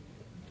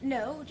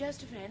 No,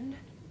 just a friend.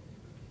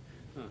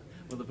 Oh,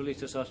 well, the police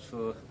just asked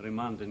for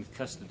remand in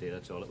custody,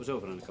 that's all. It was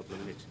over in a couple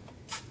of minutes.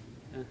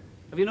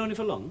 Have you known him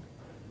for long?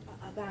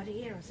 About a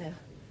year or so.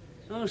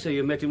 Oh, so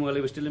you met him while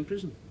he was still in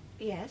prison?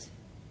 Yes.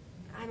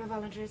 I'm a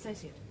voluntary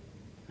associate.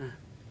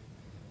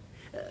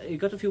 You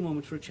got a few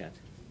moments for a chat?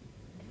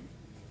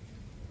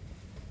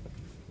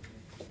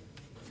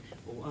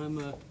 Oh, I'm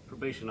a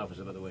probation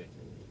officer, by the way.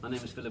 My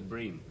name is Philip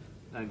Bream.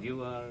 And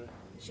you are?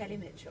 Shelley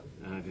Mitchell.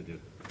 How do you do?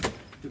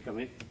 Do come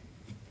in.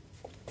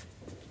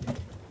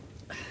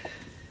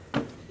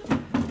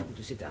 Would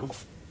you sit down?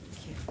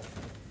 Thank you.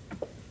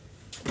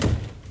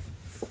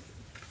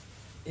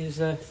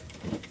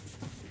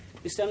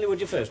 Is Stanley Wood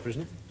your first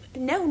prisoner?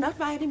 No, not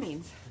by any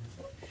means.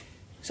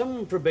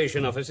 Some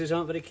probation officers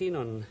aren't very keen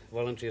on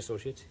voluntary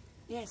associates.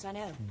 Yes, I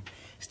know.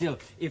 Still,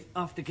 if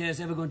aftercare's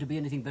ever going to be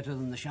anything better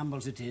than the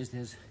shambles it is,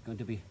 there's going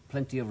to be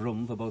plenty of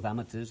room for both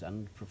amateurs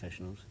and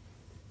professionals.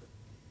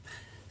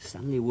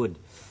 Stanley Wood,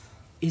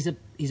 he's a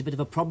bit of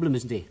a problem,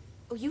 isn't he?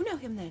 Oh, you know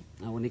him then?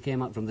 Now, when he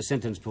came out from the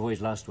sentence before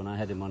his last one, I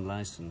had him on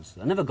licence.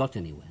 I never got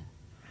anywhere.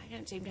 I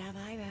don't seem to have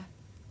either.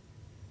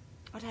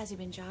 What has he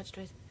been charged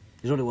with?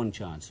 There's only one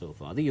charge so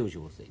far, the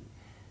usual thing.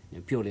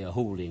 Purely a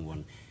holding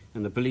one.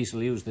 And the police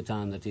will use the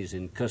time that he's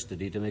in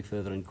custody to make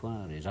further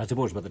inquiries. I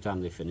suppose by the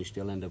time they've finished,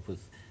 he'll end up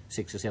with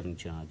 6 or 7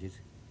 charges.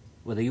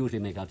 Well, they usually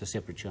make out a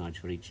separate charge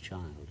for each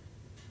child.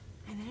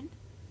 And then?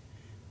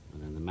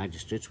 And then the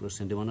magistrates will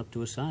send him on up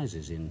to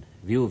assizes in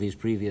view of his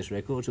previous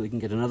record so he can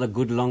get another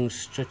good long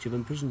stretch of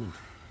imprisonment.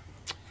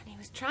 And he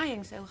was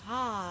trying so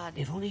hard.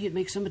 If only he'd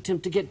make some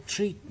attempt to get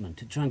treatment,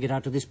 to try and get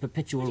out of this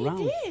perpetual round.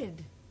 He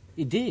did.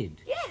 He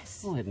did?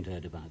 Yes. Oh, I hadn't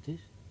heard about this.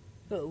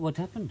 But what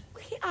happened?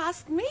 Well, he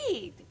asked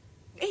me.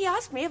 He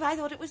asked me if I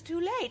thought it was too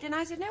late, and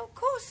I said, no, of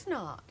course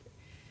not.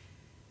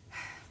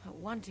 But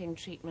wanting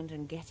treatment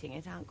and getting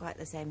it aren't quite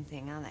the same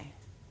thing, are they?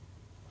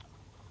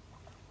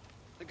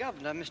 The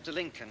governor, Mr.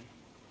 Lincoln,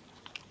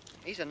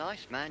 he's a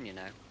nice man, you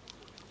know.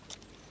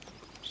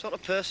 Sort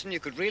of person you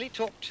could really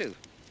talk to,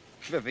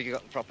 if ever you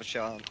got the proper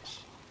chance.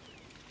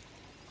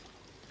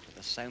 But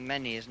there's so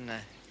many, isn't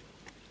there?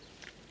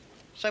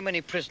 So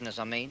many prisoners,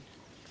 I mean.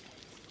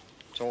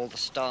 It's all the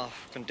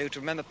staff can do to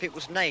remember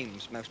people's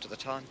names most of the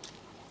time.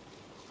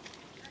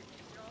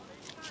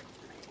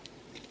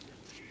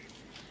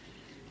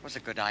 It was a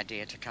good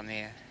idea to come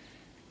here.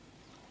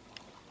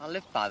 I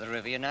live by the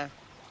river, you know.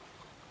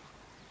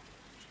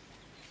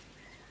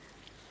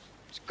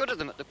 It's good of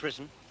them at the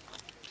prison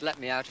to let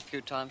me out a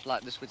few times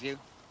like this with you.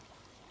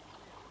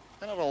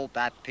 They're not all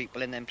bad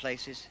people in them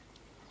places.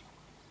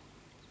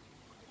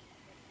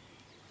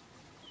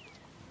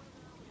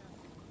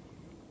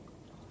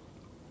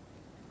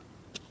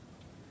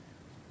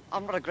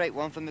 I'm not a great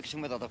one for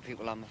mixing with other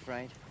people, I'm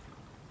afraid.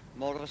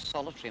 More of a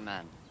solitary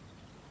man.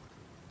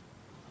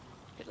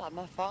 A bit like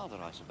my father,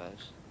 I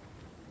suppose.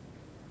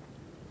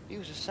 He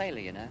was a sailor,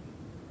 you know.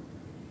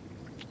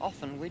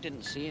 Often we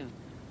didn't see him.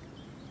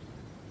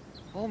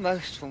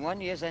 Almost from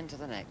one year's end to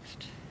the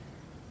next.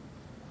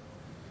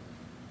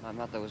 My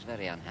mother was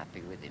very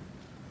unhappy with him.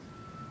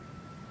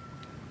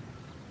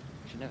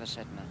 She never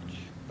said much,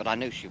 but I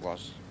knew she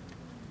was.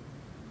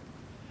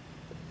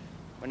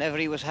 Whenever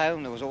he was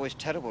home, there was always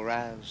terrible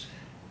rows.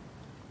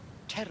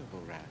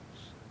 Terrible rows.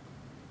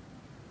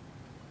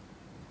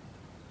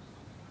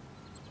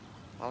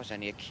 I was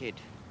only a kid.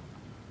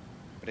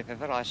 But if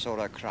ever I saw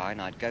her crying,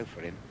 I'd go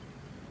for him.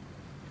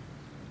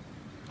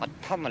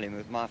 I'd pummel him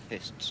with my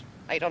fists.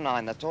 8 or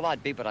 9, that's all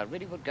I'd be, but I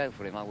really would go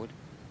for him, I would.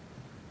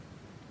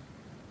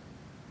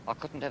 I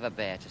couldn't ever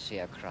bear to see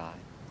her cry.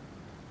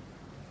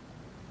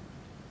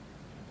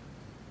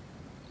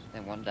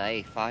 Then one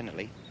day,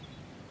 finally,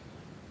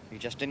 he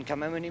just didn't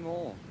come home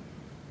anymore.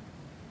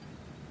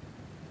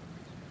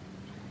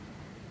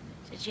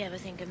 Did she ever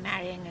think of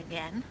marrying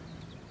again?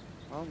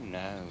 Oh,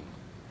 no.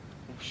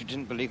 She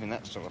didn't believe in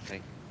that sort of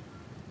thing.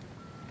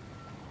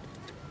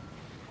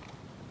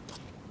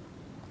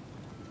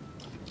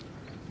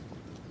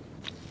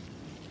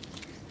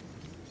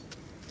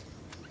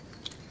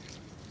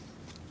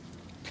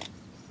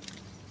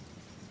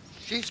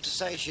 She used to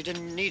say she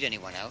didn't need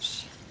anyone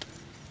else,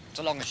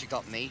 so long as she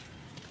got me.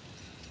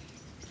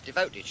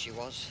 Devoted she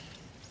was.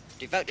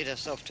 Devoted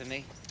herself to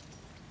me.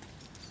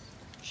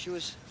 She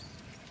was...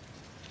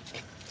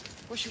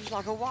 well, she was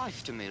like a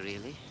wife to me,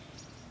 really.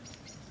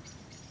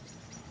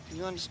 Can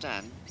you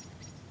understand?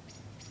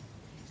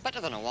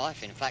 Better than a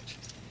wife, in fact,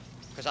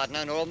 because I'd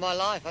known her all my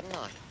life, hadn't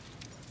I?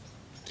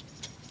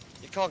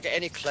 You can't get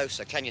any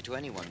closer, can you, to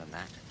anyone than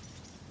that?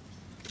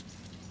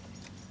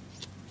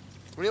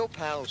 Real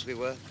pals we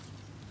were.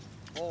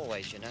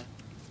 Always, you know.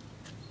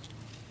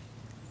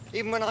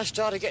 Even when I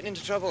started getting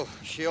into trouble,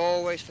 she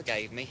always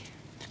forgave me.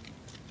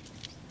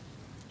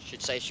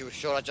 She'd say she was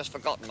sure I'd just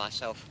forgotten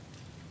myself.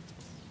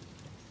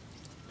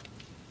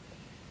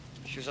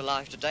 If she was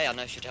alive today, I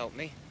know she'd help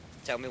me.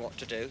 Tell me what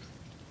to do.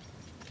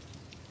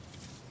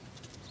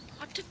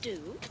 What to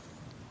do?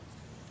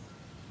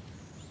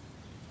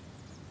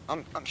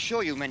 I'm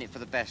sure you meant it for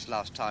the best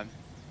last time.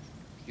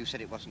 You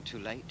said it wasn't too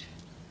late.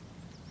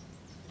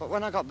 But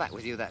when I got back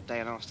with you that day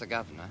and asked the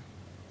governor,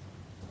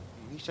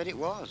 he said it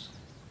was.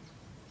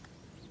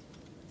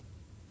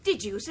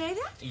 Did you say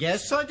that?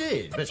 Yes, I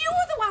did, But you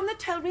were the one that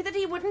told me that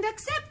he wouldn't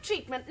accept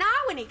treatment. Now,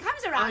 when he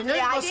comes around I to know the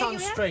it must idea, sound you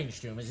hear-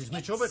 strange to you, Mrs.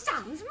 Mitchell, but... It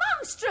sounds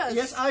monstrous.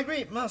 Yes, I agree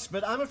it must,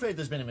 but I'm afraid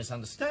there's been a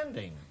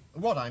misunderstanding.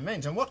 What I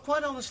meant, and what,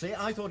 quite honestly,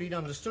 I thought he'd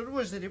understood,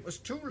 was that it was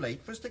too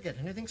late for us to get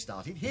anything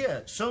started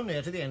here, so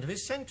near to the end of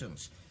his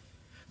sentence.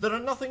 There are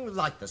nothing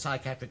like the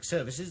psychiatric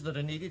services that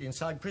are needed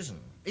inside prison.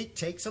 It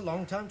takes a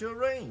long time to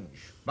arrange.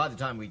 By the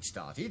time we'd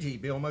started,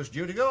 he'd be almost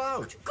due to go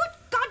out. Good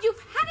God, you've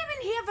had him in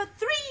been here for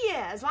 3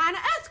 years. Why on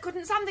earth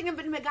couldn't something have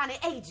been begun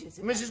ages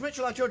ago? Mrs.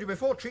 Mitchell, I told you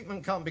before,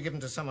 treatment can't be given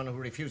to someone who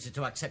refuses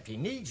to accept he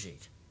needs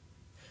it.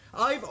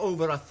 I've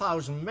over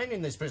 1,000 men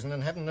in this prison,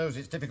 and heaven knows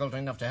it's difficult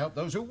enough to help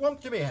those who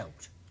want to be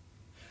helped.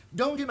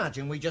 Don't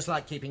imagine we just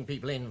like keeping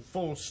people in,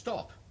 full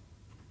stop.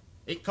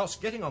 It costs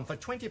getting on for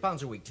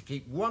 £20 a week to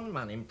keep one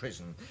man in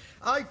prison.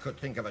 I could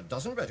think of a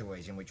dozen better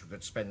ways in which we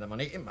could spend the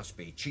money. It must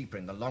be cheaper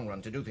in the long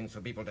run to do things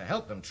for people, to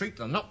help them, treat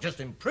them, not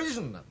just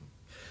imprison them.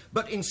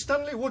 But in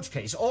Stanley Wood's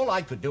case, all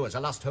I could do as a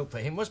last hope for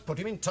him was put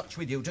him in touch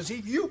with you to see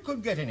if you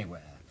could get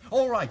anywhere.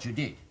 All right, you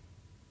did.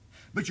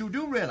 But you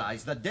do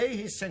realise the day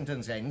his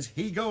sentence ends,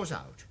 he goes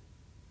out.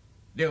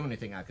 The only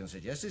thing I can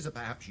suggest is that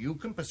perhaps you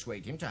can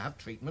persuade him to have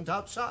treatment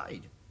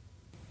outside.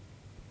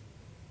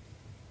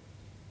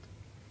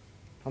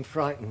 I'm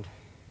frightened.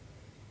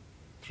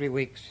 3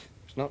 weeks.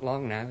 It's not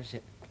long now, is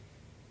it?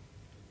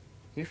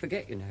 You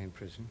forget you're now in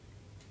prison.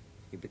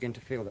 You begin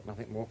to feel that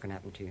nothing more can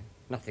happen to you.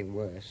 Nothing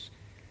worse.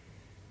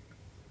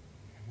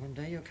 And one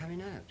day you're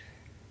coming out.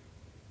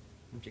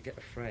 And you get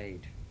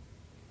afraid.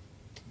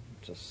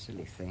 It's a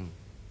silly thing.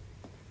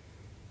 I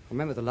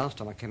remember the last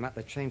time I came out,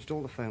 they changed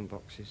all the phone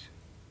boxes.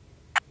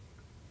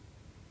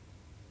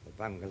 The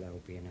bungalow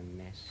will be in a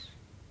mess.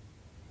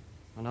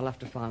 And I'll have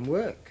to find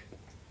work.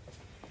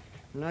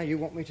 Now you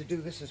want me to do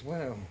this as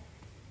well.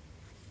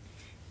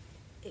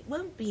 It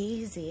won't be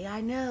easy, I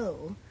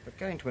know. But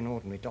going to an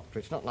ordinary doctor,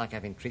 it's not like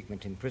having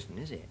treatment in prison,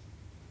 is it?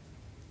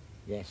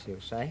 Yes,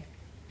 he'll say.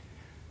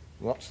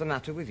 What's the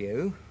matter with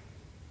you?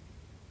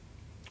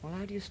 Well,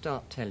 how do you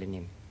start telling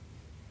him?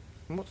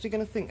 And what's he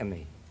going to think of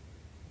me?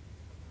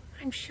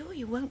 I'm sure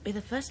you won't be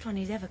the first one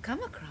he's ever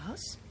come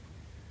across.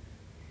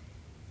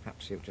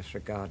 Perhaps he'll just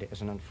regard it as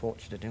an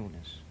unfortunate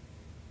illness.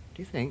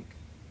 Do you think?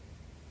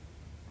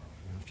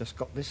 I've just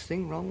got this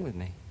thing wrong with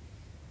me.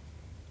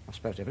 I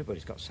suppose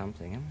everybody's got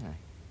something, haven't they?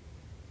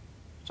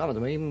 Some of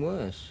them are even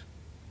worse.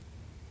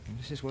 And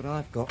this is what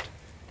I've got.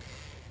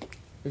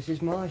 This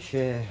is my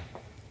share.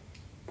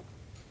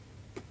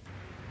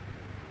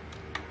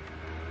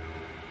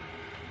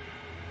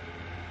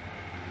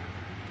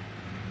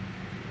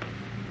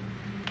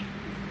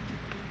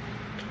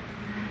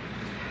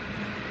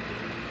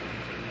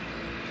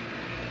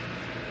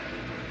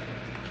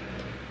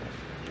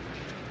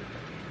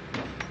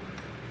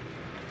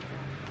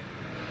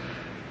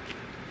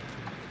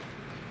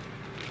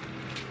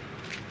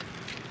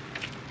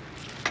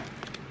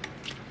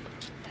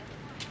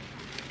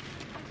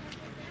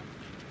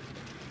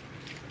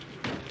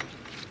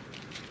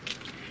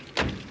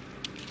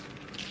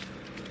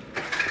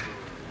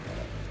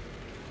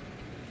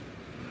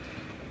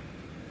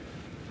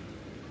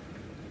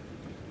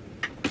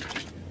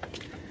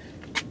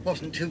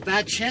 Wasn't too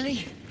bad,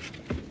 Shelley.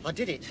 I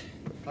did it.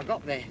 I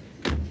got there.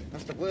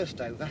 That's the worst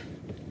over.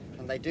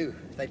 And they do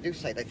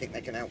say they think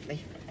they can help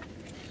me.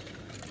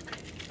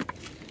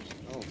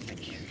 Oh,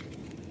 thank you.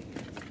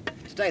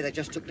 Today they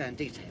just took down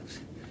details.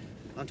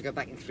 I'm to go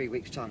back in 3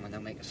 weeks' time when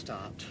they'll make a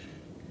start.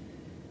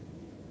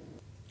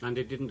 And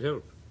it didn't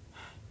help?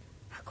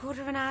 A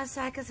quarter of an hour's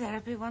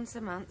psychotherapy once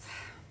a month.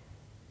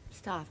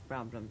 Staff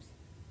problems.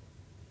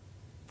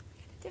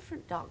 Get a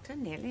different doctor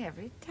nearly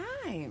every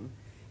time.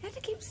 You had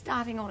to keep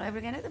starting all over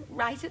again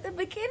right at the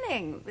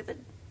beginning with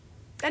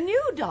a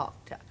new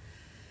doctor.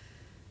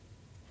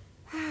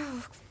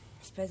 Oh,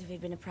 I suppose if he'd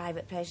been a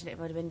private patient, it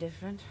would have been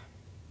different.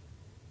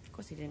 Of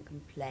course, he didn't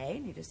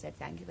complain. He just said,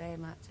 thank you very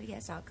much. So,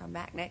 yes, I'll come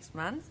back next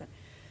month. And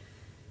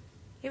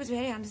he was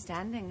very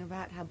understanding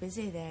about how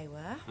busy they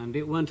were. And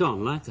it went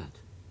on like that?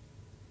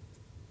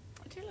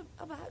 Until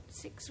about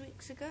 6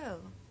 weeks ago.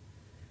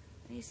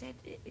 And he said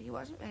he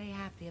wasn't very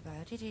happy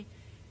about it. He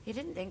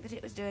didn't think that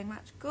it was doing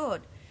much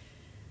good.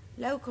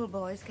 Local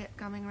boys kept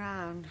coming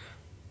round,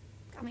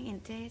 coming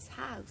into his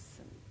house.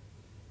 And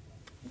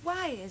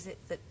why is it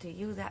that to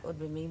you that would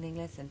be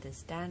meaningless and to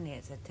Stanley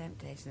it's a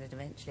temptation that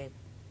eventually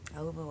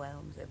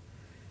overwhelms him?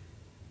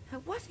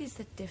 Now, what is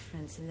the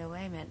difference in the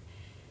way men...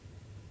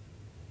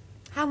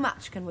 How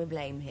much can we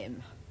blame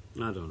him?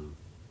 I don't know.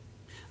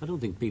 I don't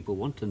think people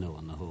want to know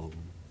on the whole.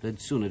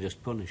 They'd sooner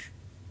just punish.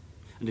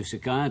 And if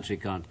psychiatry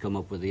can't come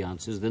up with the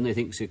answers, then they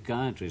think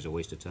psychiatry is a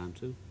waste of time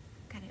too.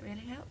 Can it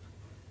really help?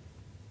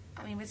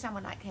 I mean, with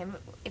someone like him,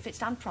 if it's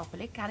done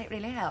properly, can it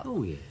really help?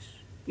 Oh, yes.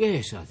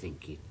 Yes, I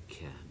think it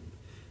can.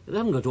 They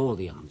haven't got all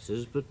the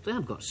answers, but they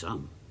have got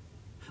some.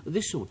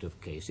 This sort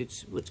of case,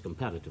 it's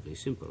comparatively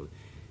simple.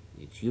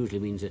 It usually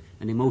means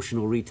an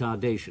emotional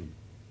retardation.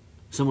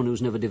 Someone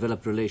who's never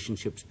developed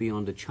relationships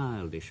beyond a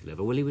childish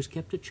level. Well, he was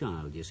kept a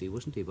child, you see,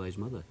 wasn't he, by his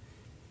mother?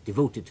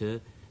 Devoted to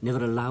her,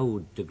 never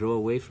allowed to grow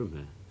away from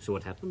her. So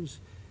what happens?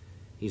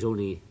 He's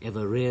only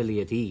ever rarely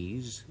at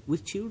ease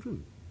with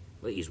children.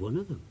 Well, he's one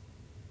of them.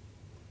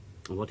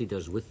 And what he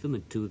does with them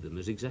and to them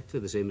is exactly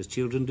the same as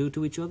children do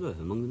to each other,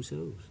 among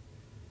themselves.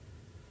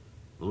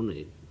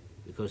 Only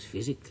because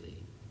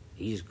physically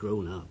he's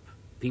grown up,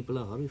 people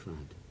are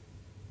horrified.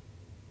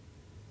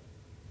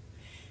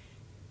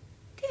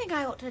 Do you think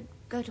I ought to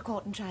go to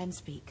court and try and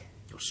speak?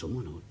 Or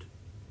someone ought.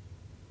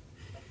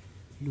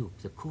 Look,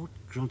 the court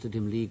granted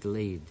him legal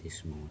aid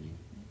this morning.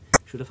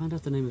 Should I find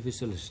out the name of his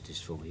solicitors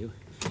for you?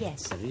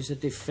 Yes. There is a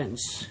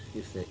defence,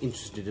 if they're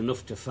interested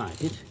enough to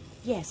fight it.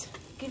 Yes.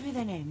 Give me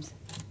their names.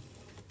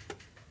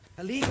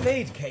 A legal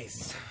aid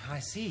case. I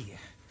see.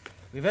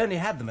 We've only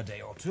had them a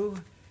day or two.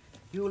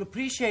 You'll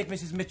appreciate,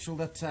 Mrs. Mitchell,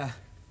 that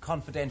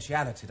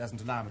confidentiality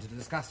doesn't allow me to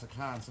discuss a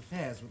client's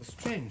affairs with a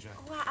stranger.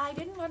 Well, I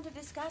didn't want to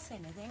discuss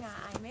anything.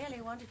 I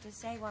merely wanted to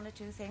say one or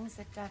two things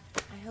that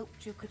I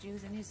hoped you could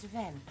use in his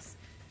defence.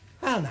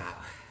 Well, now,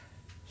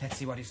 let's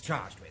see what he's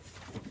charged with.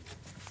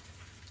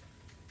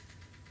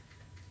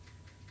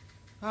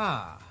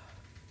 Ah.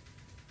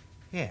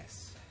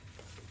 Yes.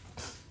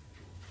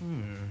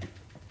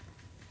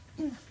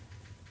 Well,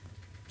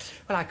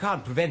 I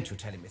can't prevent you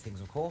telling me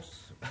things, of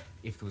course,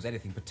 if there was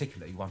anything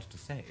particular you wanted to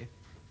say.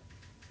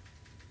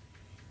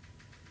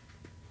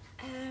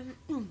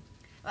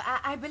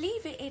 I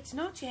believe it's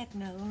not yet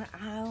known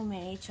how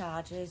many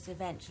charges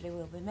eventually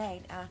will be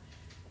made.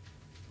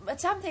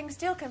 But something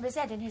still can be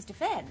said in his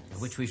defence.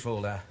 Which we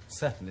shall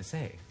certainly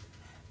say.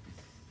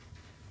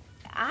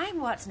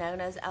 I'm what's known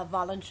as a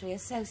voluntary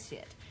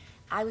associate.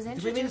 I was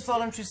introduced... Do we mean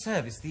voluntary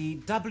service? The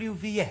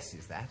WVS,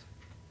 is that?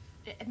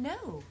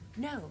 No.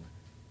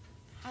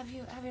 Have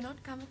you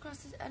not come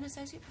across an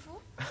associate before?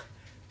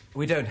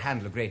 We don't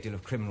handle a great deal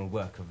of criminal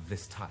work of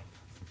this type.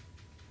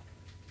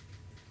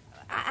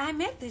 I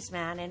met this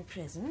man in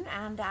prison,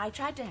 and I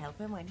tried to help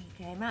him when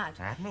he came out.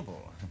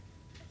 Admirable.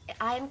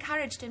 I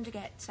encouraged him to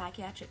get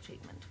psychiatric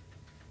treatment.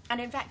 And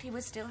in fact, he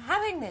was still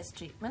having this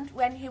treatment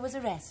when he was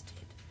arrested.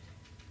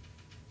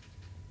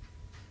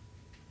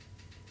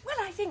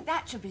 Well, I think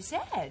that should be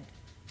said.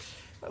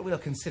 Well, we'll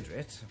consider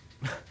it.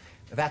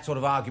 That sort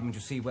of argument,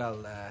 you see,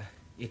 well,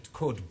 it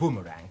could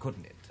boomerang,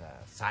 couldn't it?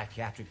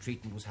 Psychiatric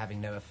treatment was having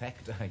no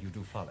effect. You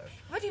do follow.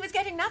 But he was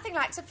getting nothing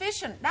like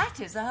sufficient. That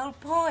is the whole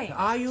point.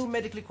 Are you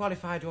medically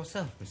qualified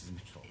yourself, Mrs.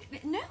 Mitchell?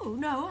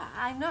 No,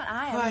 I'm not.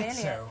 I am Quite really...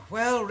 so.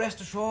 Well, rest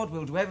assured,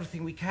 we'll do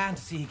everything we can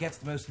to see he gets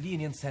the most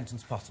lenient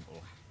sentence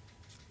possible.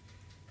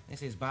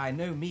 This is by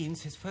no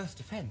means his first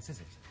offence,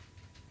 is it?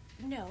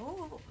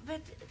 No,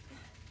 but...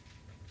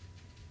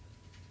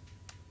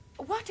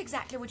 What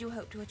exactly would you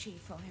hope to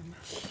achieve for him?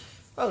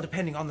 Well,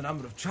 depending on the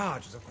number of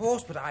charges, of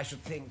course, but I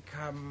should think,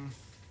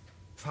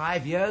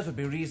 5 years would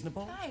be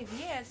reasonable. 5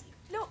 years?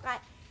 Look,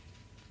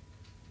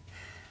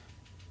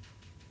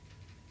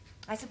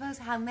 I suppose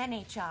how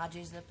many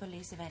charges the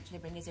police eventually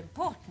bring is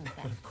important,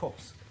 then. Well, of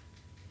course.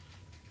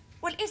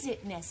 Well, is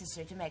it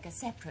necessary to make a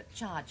separate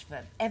charge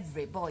for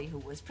every boy who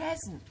was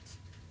present?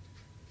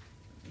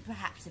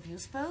 Perhaps if you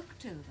spoke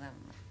to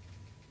them.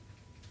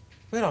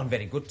 We're on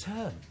very good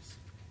terms.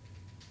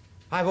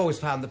 I've always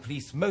found the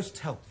police most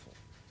helpful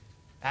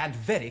and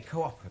very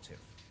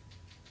cooperative.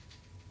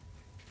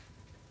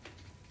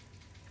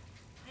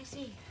 I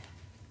see.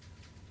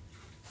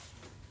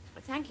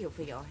 Well, thank you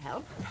for your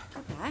help.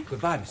 Goodbye.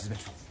 Goodbye, Mrs.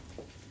 Mitchell.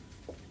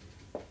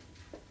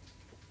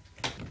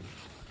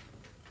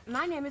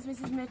 My name is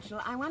Mrs.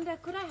 Mitchell. I wonder,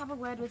 could I have a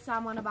word with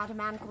someone about a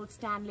man called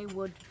Stanley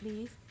Wood,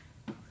 please?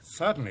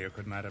 Certainly you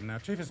could, madam. Now,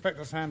 Chief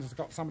Inspector Sands has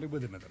got somebody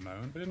with him at the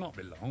moment, but it'll not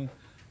be long,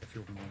 if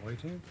you'll be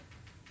waiting.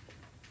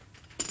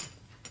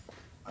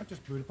 I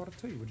just brewed a pot of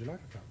tea. Would you like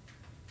a cup?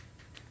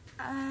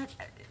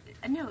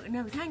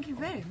 No, thank you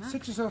very much.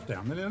 Sit yourself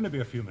down. There'll only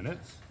be a few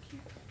minutes.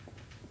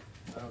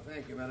 Oh,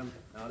 thank you, madam.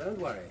 Now, don't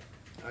worry.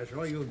 I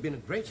assure you you've been a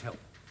great help.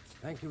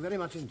 Thank you very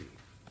much indeed.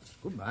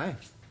 Goodbye.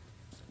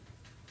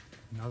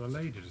 Another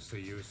lady to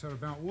see you, sir,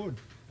 about Wood.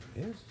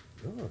 Yes?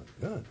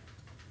 Good.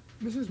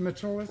 Mrs.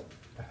 Mitchell,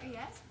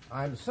 Yes?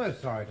 I'm so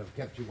sorry to have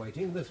kept you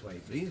waiting. This way,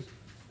 please.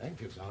 Thank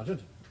you,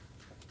 Sergeant.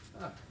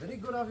 Very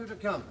good of you to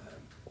come.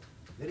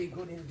 Very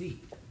good indeed.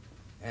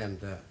 And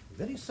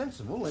very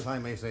sensible, if I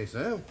may say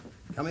so,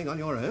 coming on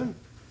your own.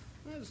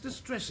 It's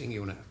distressing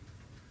you now.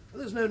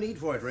 Well, there's no need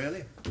for it,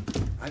 really.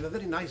 I'm a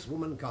very nice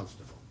woman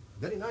constable.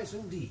 Very nice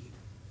indeed.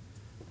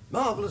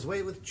 Marvellous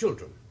way with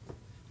children.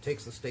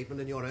 Takes the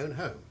statement in your own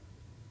home.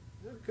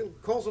 It can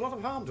cause a lot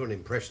of harm to an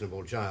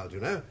impressionable child,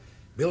 you know.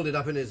 Build it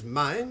up in his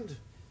mind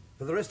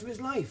for the rest of his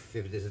life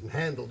if it isn't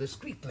handled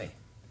discreetly.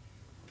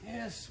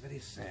 Yes, very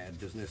sad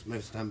business,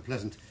 most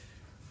unpleasant.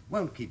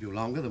 Won't keep you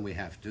longer than we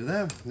have to,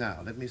 though. Now,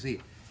 let me see.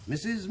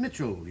 Mrs.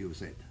 Mitchell, you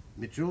said.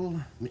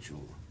 Mitchell.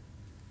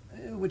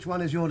 Which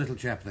one is your little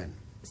chap, then?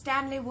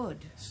 Stanley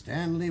Wood.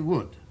 Stanley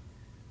Wood.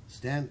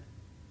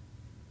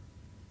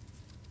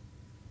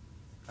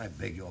 I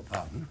beg your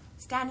pardon?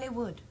 Stanley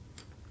Wood.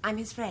 I'm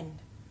his friend.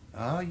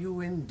 Are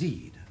you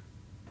indeed?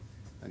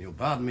 And you'll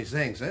pardon me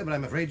saying so, but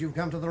I'm afraid you've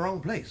come to the wrong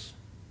place.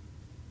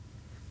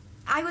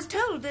 I was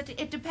told that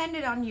it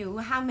depended on you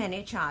how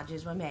many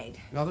charges were made.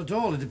 Not at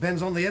all. It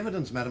depends on the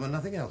evidence, madam, and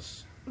nothing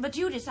else. But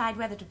you decide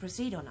whether to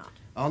proceed or not.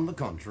 On the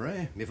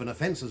contrary, if an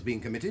offence has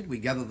been committed, we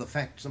gather the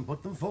facts and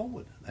put them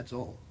forward. That's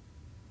all.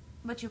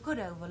 But you could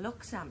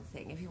overlook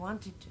something if you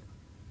wanted to.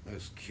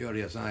 Most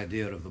curious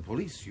idea of the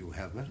police you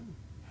have, madam.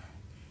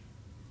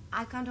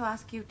 I've come to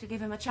ask you to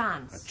give him a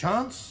chance. A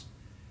chance?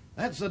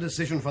 That's a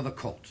decision for the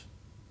court.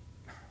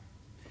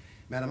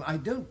 Madam, I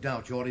don't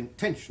doubt your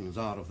intentions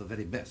are of the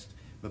very best,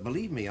 but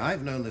believe me,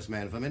 I've known this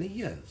man for many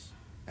years.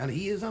 And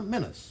he is a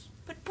menace.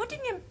 But putting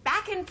him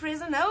back in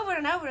prison over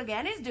and over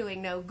again is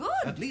doing no good.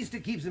 At least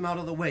it keeps him out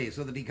of the way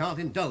so that he can't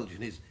indulge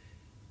in his...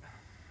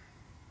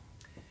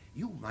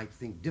 You might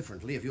think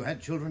differently if you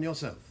had children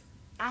yourself.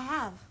 I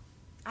have.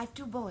 I've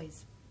 2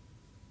 boys.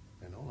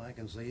 And all I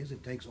can say is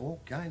it takes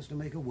all kinds to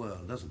make a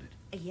world, doesn't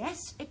it?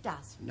 Yes, it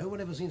does. No one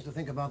ever seems to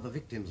think about the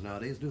victims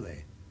nowadays, do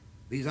they?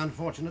 These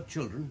unfortunate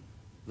children,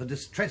 the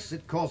distress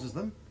it causes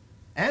them,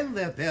 and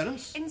their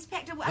parents.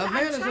 Inspector, the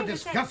man is a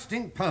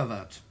disgusting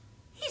pervert.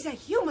 He's a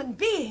human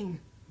being.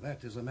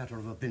 That is a matter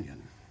of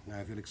opinion. Now,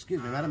 if you'll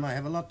excuse me, madam, I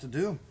have a lot to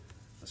do.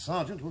 The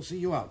sergeant will see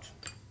you out.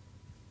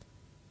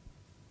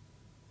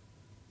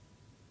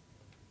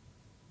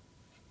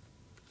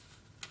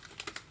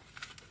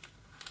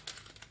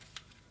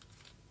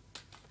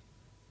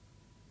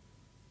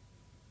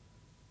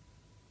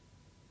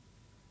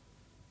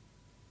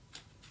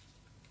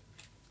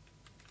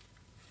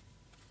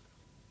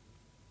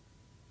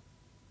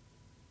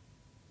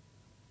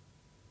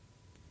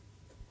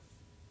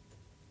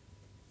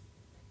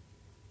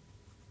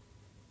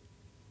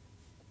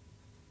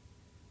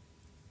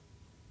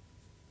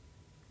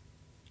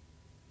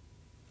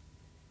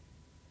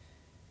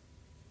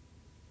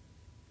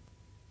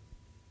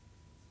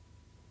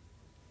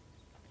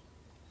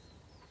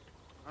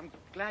 I'm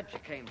glad you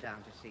came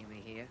down to see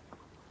me here.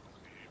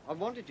 I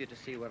wanted you to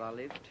see where I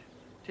lived.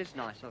 'Tis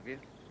nice of you.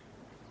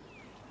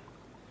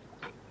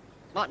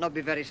 Might not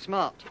be very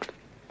smart,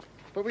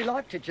 but we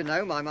liked it, you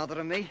know, my mother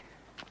and me.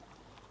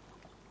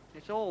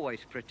 It's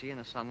always pretty in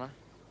the summer.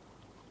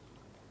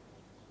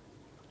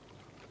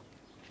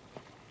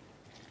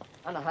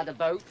 And I had a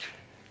boat.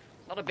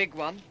 Not a big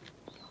one.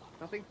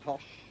 Nothing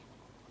posh.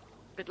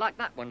 A bit like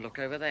that one, look,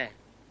 over there.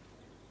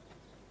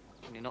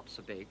 Only not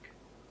so big.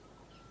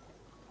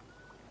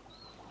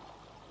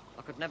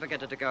 I could never get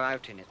her to go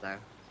out in it, though.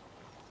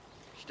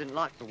 She didn't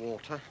like the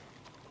water.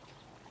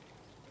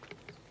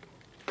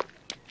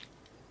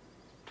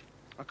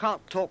 I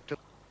can't talk to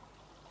her.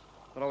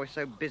 They're always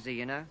so busy,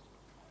 you know.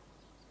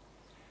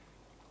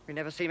 We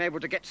never seem able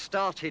to get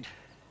started.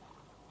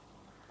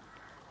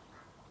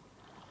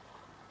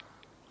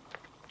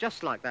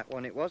 Just like that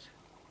one it was,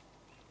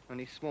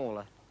 only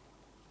smaller.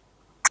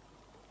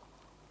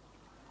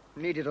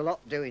 Needed a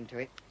lot doing to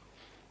it.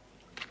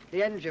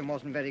 The engine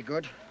wasn't very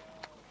good.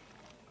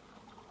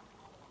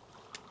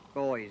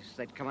 Boys,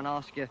 they'd come and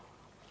ask you.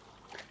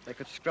 They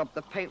could scrub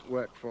the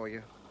paintwork for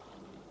you.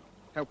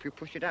 Help you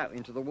push it out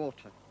into the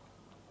water.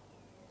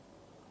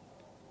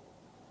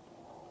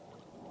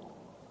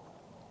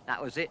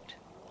 That was it.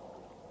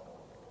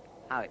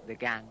 How it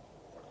began.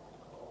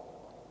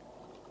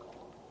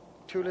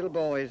 2 little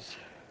boys,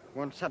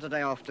 one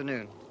Saturday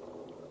afternoon.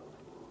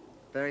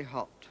 Very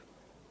hot.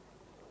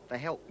 They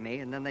helped me,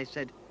 and then they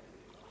said,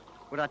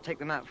 would I take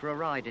them out for a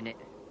ride in it?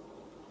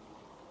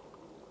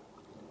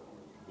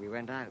 We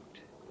went out.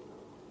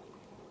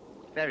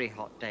 Very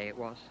hot day it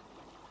was.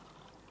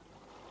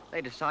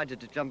 They decided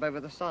to jump over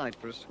the side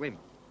for a swim.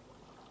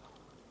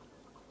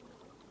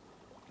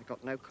 They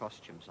got no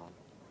costumes on.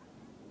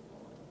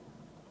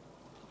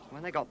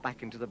 When they got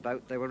back into the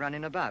boat, they were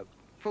running about,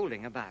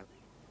 fooling about.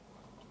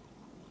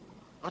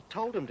 I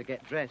told them to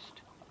get dressed,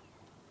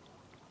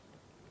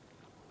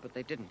 but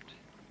they didn't.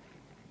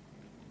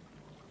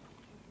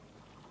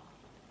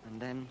 And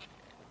then,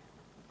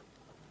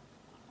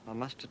 I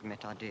must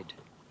admit I did.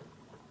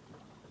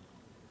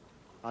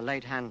 I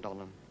laid hand on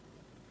them.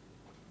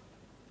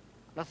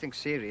 Nothing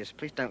serious.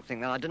 Please don't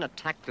think that. I didn't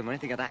attack them or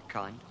anything of that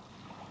kind.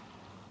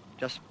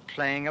 Just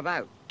playing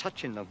about,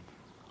 touching them.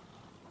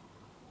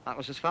 That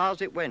was as far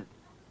as it went.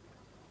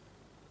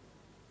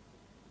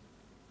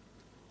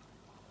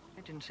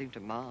 They didn't seem to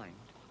mind.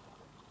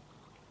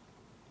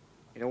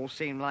 It all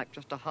seemed like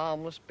just a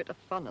harmless bit of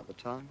fun at the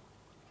time.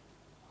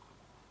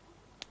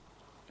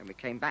 Then we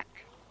came back.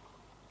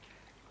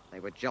 They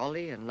were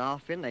jolly and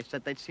laughing. They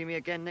said they'd see me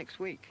again next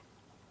week.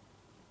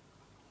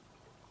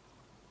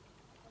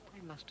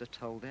 They must have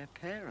told their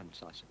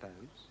parents, I suppose.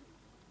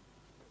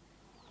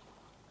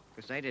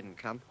 Because they didn't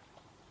come.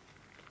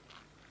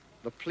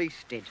 The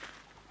police did.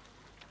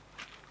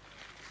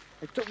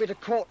 They took me to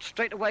court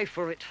straight away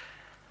for it.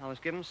 I was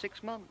given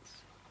 6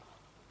 months.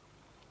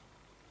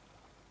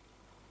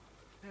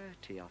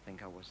 30, I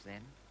think I was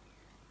then.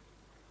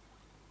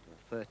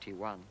 Or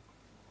 31.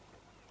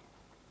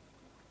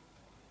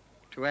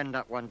 To end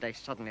up one day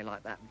suddenly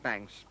like that,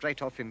 bang,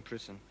 straight off in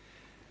prison.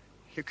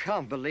 You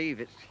can't believe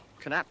it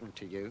can happen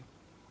to you.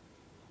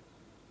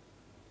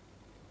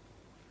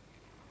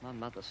 My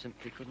mother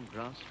simply couldn't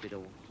grasp it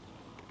all.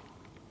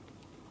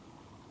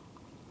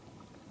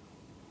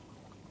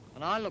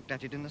 And I looked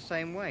at it in the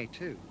same way,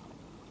 too.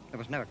 There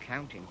was no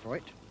accounting for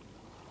it.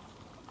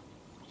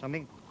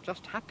 Something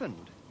just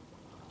happened.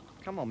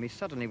 Come on me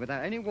suddenly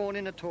without any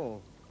warning at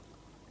all.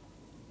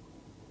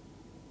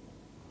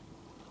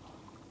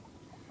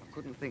 I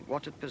couldn't think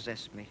what had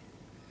possessed me.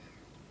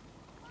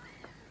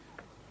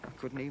 I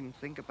couldn't even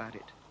think about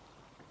it.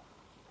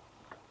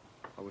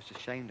 I was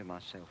ashamed of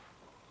myself.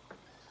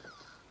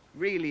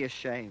 Really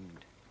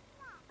ashamed.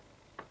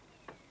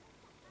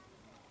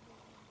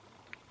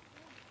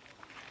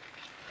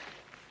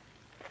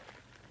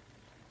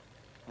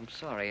 I'm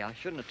sorry. I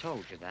shouldn't have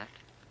told you that.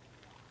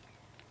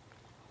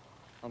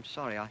 I'm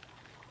sorry. I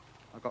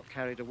got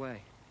carried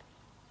away.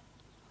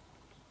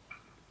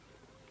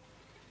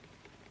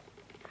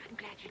 I'm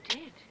glad you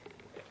did.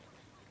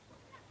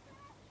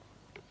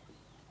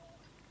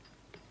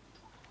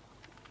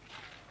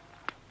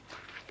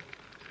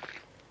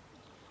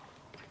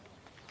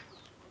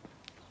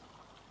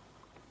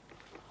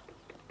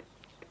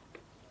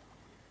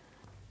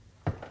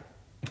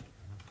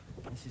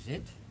 This is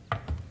it.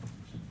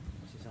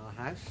 This is our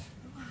house.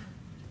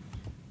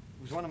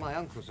 It was one of my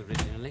uncle's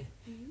originally.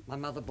 My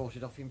mother bought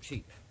it off him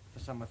cheap for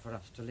somewhere for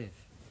us to live.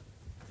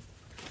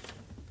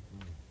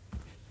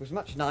 It was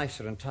much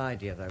nicer and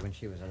tidier, though, when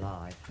she was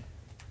alive.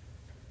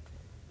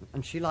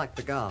 And she liked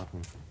the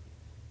garden.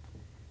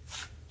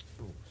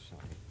 Oh,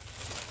 sorry.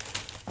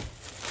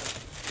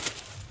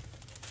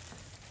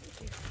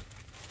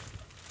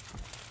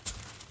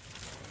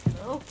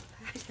 Oh,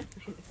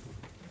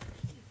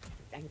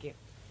 thank you.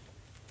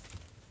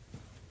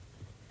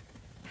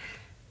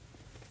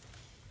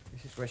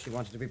 This is where she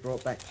wanted to be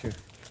brought back to,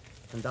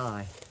 and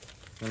die,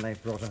 when they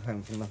brought her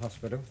home from the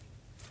hospital.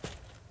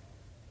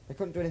 They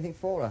couldn't do anything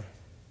for her.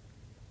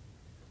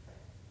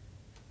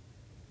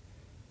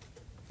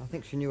 I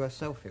think she knew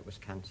herself it was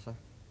cancer.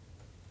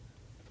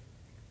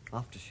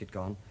 After she'd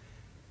gone,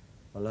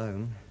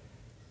 alone,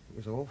 it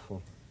was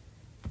awful.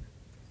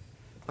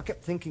 I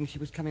kept thinking she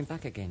was coming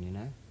back again, you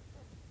know.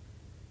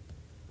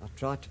 I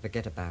tried to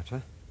forget about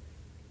her,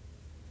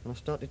 and I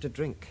started to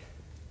drink.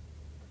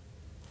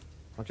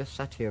 I just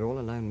sat here all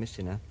alone,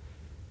 missing her,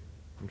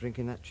 and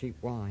drinking that cheap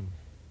wine.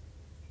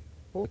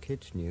 All the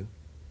kids knew.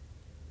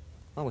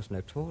 I was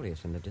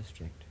notorious in the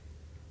district.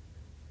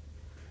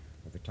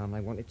 Every time they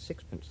wanted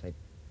sixpence, they'd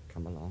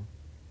come along.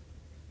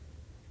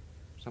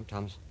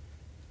 Sometimes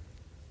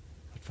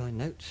I'd find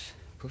notes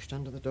pushed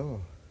under the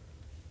door.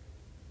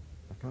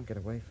 I can't get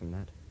away from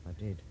that. I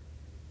did.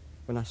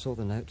 When I saw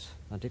the notes,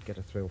 I did get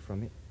a thrill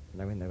from it,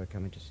 knowing they were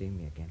coming to see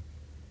me again.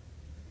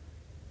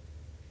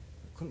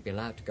 It couldn't be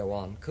allowed to go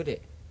on, could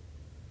it?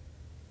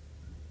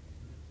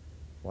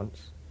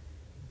 Once,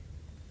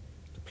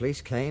 the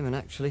police came and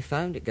actually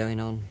found it going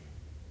on.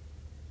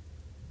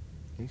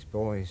 These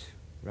boys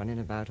running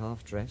about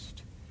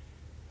half-dressed.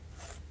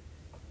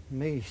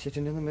 Me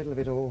sitting in the middle of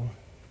it all,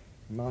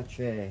 in my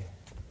chair.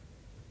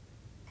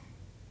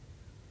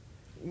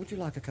 Would you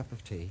like a cup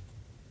of tea?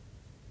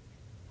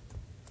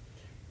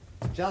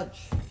 The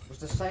judge was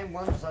the same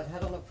one as I'd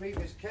had on the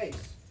previous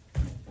case.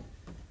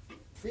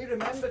 He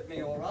remembered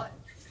me, all right.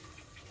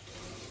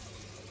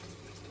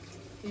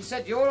 He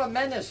said, "You're a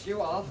menace, you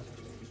are.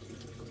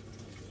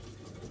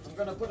 I'm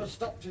going to put a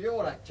stop to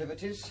your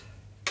activities,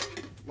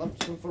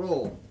 once and for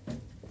all."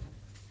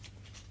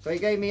 So he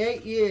gave me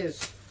 8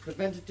 years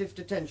preventative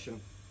detention.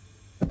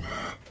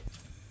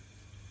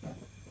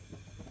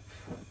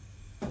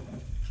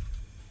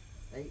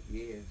 8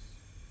 years.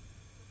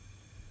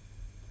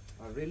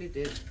 I really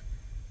did.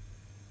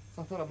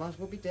 I thought I might as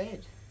well be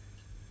dead.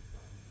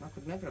 I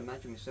could never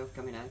imagine myself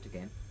coming out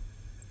again.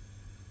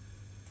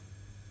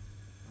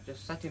 I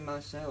just sat in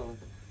my cell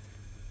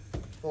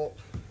and thought,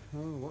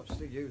 oh, what's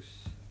the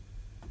use?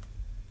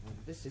 And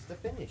this is the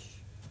finish.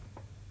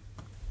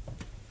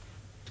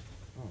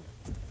 Oh.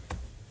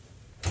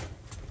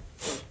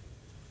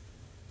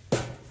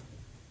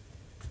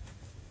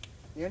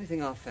 The only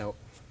thing I felt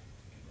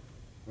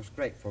was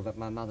grateful that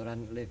my mother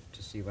hadn't lived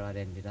to see where I'd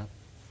ended up.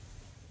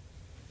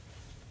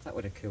 That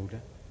would have killed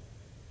her,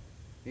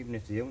 even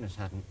if the illness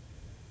hadn't.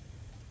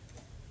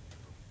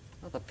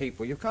 Other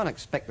people, you can't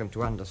expect them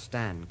to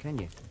understand, can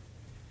you?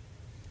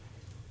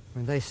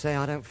 When they say,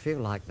 I don't feel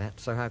like that,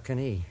 so how can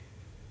he?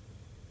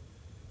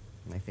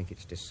 And they think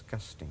it's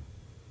disgusting.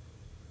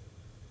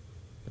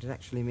 But it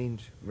actually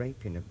means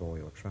raping a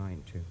boy or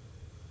trying to.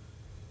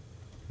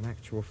 An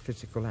actual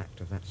physical act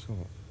of that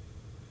sort.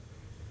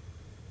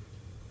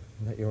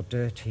 And that you're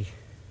dirty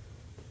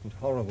and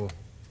horrible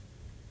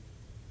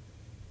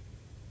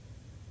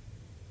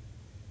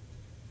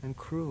and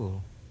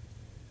cruel.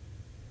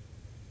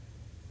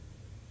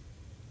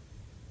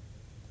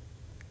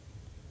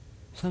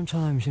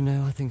 Sometimes, you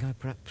know, I think I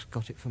perhaps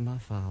got it from my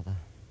father.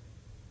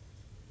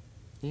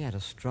 He had a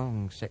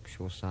strong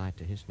sexual side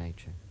to his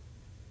nature.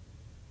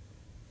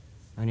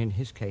 And in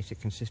his case, it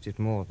consisted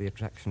more of the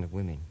attraction of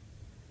women.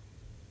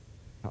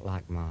 Not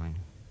like mine.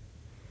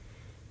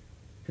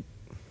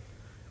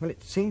 Well,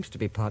 it seems to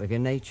be part of your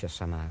nature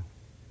somehow.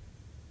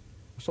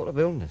 A sort of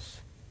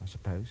illness, I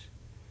suppose.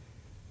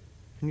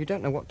 And you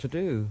don't know what to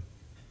do.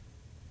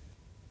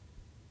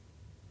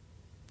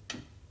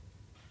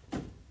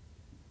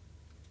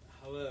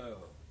 Hello.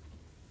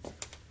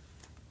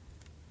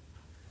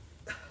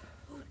 Oh,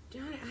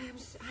 darling,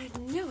 I had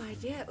no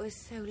idea it was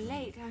so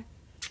late.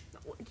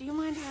 Do you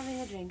mind having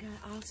a drink?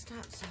 I'll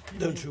start supper.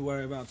 Don't you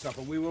worry about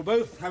supper. We will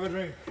both have a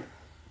drink.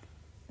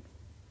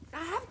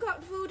 I have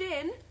got food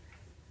in.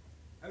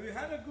 Have you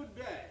had a good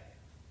day?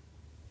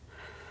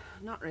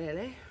 Not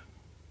really.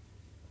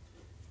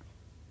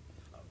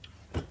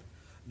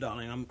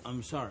 Darling,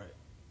 I'm sorry.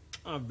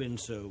 I've been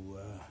so,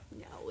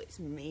 No, it's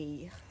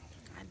me.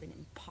 I've been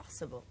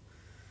impossible.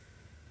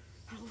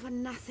 All for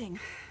nothing.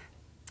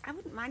 I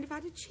wouldn't mind if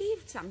I'd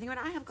achieved something, but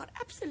I have got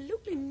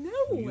absolutely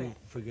nowhere. You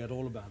forget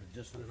all about it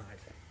just for the night.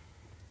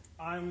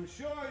 I'm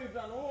sure you've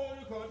done all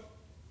you could.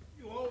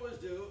 You always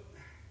do.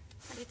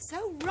 But it's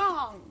so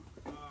wrong.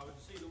 But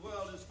you see, the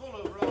world is full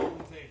of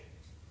wrong things.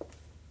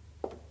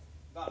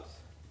 But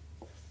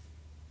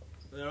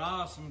there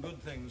are some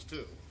good things,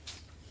 too.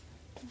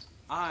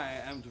 I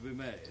am to be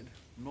made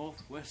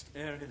Northwest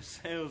Area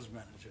Sales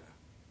Manager.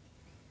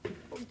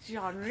 Oh,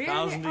 John, really?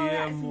 $1,000 a year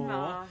that's more,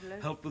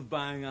 marvellous. help with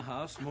buying a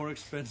house, more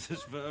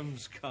expensive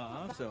firm's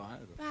car, so I...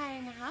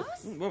 Buying a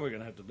house? Well, we're going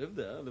to have to live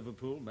there.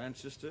 Liverpool,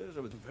 Manchester,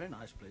 so it's very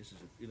nice places.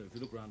 If you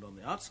look around on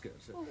the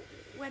outskirts. Well,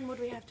 when would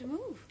we have to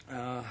move?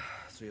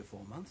 3 or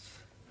 4 months.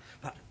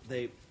 But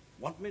they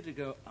want me to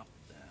go up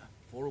there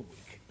for a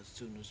week as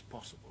soon as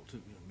possible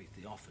to meet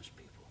the office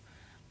people.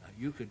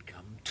 You could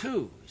come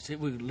too. See,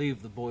 we could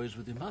leave the boys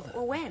with your mother.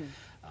 Well, when?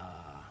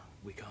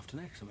 Week after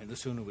next. I mean, the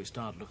sooner we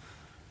start, look...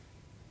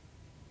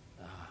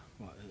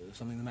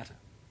 something the matter?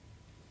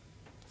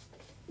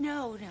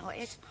 No,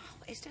 it's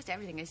just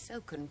everything is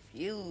so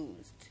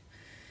confused.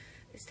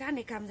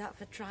 Stanley comes out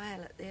for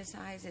trial at the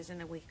assizes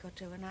in a week or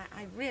two, and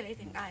I really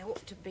think I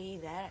ought to be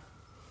there.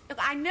 Look,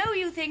 I know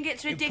you think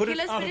it's ridiculous,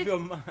 Put it out but of your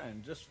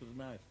mind, just for the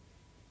night.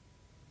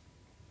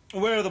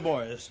 Where are the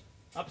boys?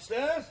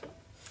 Upstairs?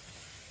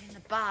 in the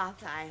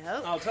bath, I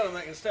hope. I'll tell them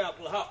they can stay up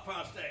till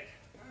 8:30.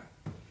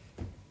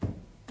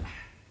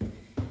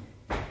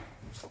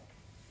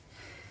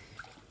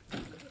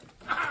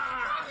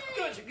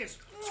 Good, you kiss.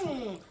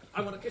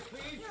 I want a kiss,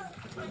 please.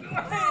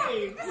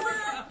 Hey!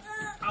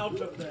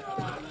 Out of there,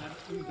 my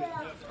man.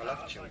 I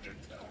love children.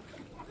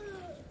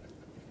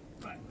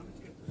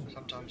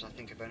 Sometimes I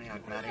think if only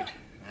I'd married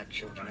and had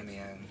children of my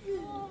own.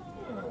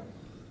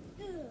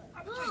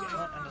 I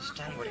can't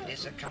understand what it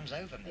is that comes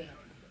over me.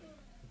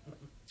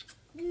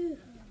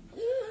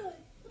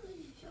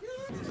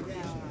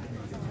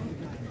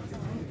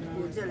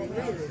 Stanley,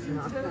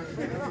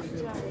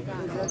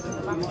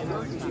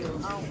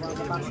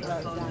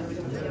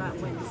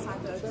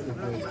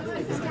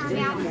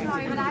 I'm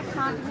sorry, but I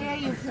can't hear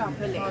you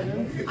properly.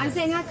 I'm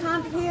saying I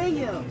can't hear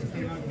you.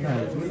 No,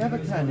 you never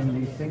can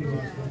in these things.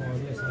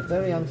 It's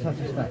very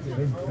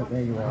unsatisfactory, but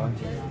there you are.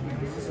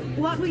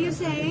 What were you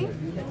saying?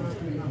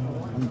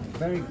 I'm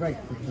very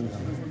grateful to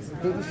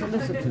them. To the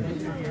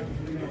solicitors.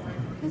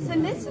 The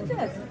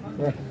solicitors?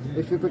 Yeah,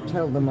 if you could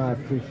tell them I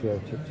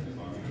appreciate it.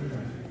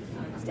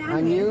 Stanley.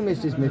 And you,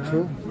 Mrs.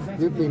 Mitchell,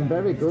 you've been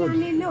very good.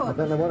 Stanley, look. I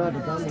don't know what I'd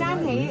have done.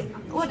 Stanley,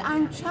 what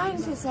I'm trying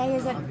to say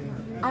is that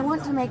I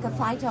want to make a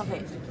fight of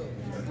it.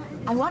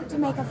 I want to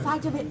make a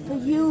fight of it for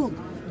you.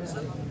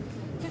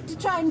 To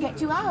try and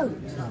get you out.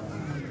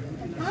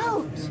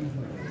 Out.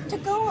 To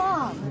go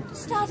on. To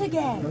start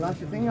again. Well, I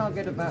should think I'll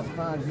get about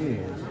 5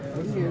 years.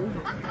 Wouldn't you?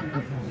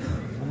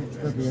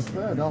 There'll be a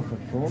third off,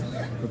 of course,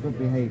 for good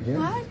behaviour.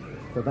 What?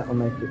 So that'll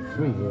make it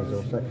 3 years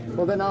or so.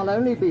 Well, then I'll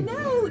only be...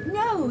 No,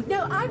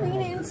 I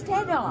mean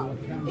instead of.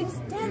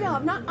 Instead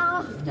of, not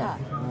after.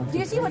 Do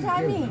you see what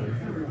I mean?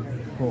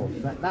 Of course,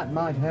 that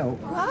might help.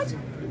 What?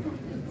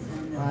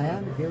 I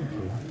am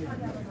guilty.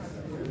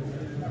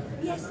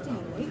 Yes,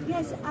 Stanley,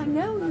 yes, I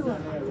know you are.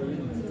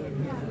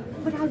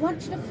 But I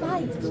want you to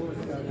fight.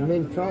 You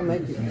mean try and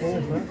make it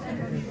 4 for us?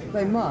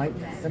 They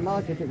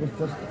might if it was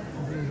just...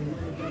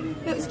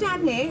 Look,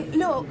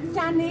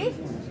 Stanley,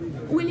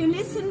 will you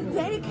listen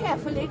very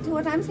carefully to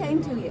what I'm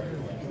saying to you?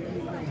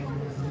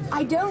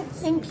 I don't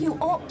think you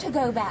ought to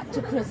go back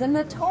to prison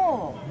at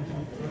all.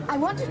 I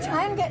want to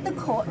try and get the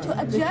court to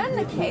adjourn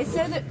the case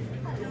so that...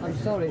 I'm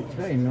sorry, it's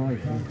very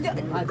noisy.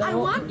 I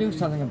want to do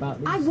something about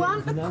this. I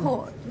want the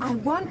court. I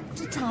want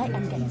to try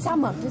and get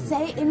someone to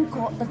say in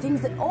court the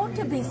things that ought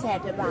to be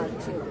said about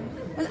you.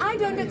 Well, I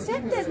don't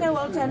accept there's no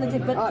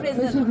alternative but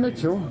prison. Mrs.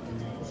 Mitchell,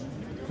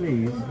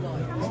 please,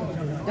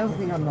 don't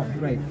think I'm not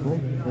grateful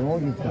for all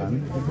you've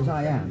done, because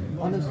I am.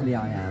 Honestly,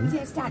 I am.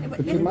 Yes, Stanley,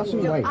 but you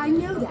mustn't wait. I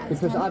know that,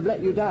 because Stanley. I've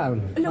let you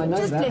down. Look, I know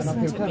just that, and I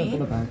listen feel to me.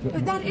 terrible about it.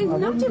 But that is I not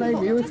wouldn't blame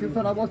important. you if you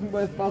felt I wasn't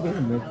worth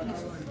bothering with.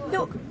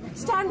 Look,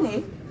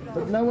 Stanley.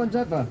 But no one's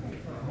ever.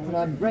 And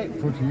I'm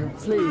grateful to you.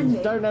 Please,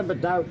 Stanley. don't ever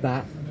doubt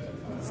that.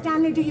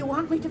 Stanley, do you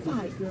want me to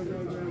fight?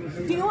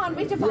 Do you want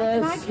me to fight? Yes,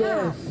 And I can.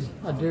 yes,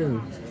 I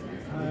do.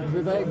 It'd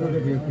be very good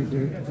of you if you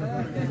do.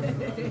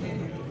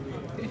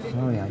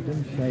 Sorry, I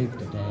didn't shave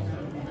today.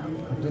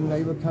 I didn't know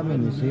you were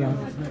coming, you see.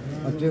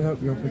 I do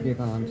hope you'll forgive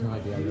how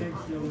untidy I look.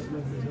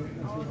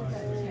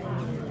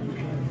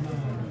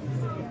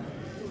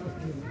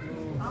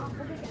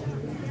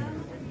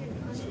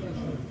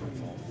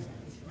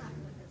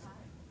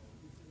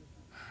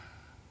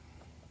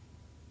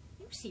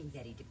 You seem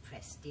very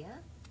depressed,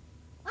 dear.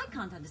 I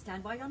can't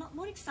understand why you're not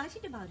more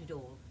excited about it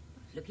all.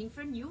 Looking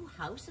for a new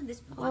house and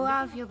this wonderful... Oh,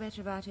 I'll feel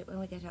better about it when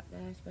we get up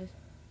there, I suppose.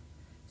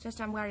 It's just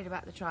I'm worried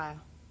about the trial.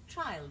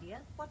 Trial,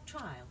 dear? What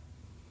trial?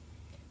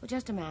 Well,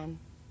 just a man.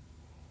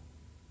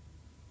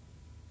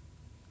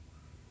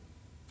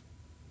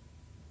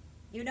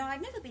 You know,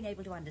 I've never been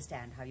able to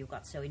understand how you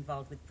got so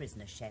involved with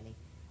prisoners, Shelley.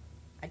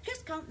 I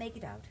just can't make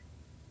it out.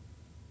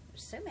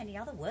 There's so many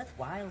other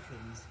worthwhile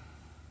things.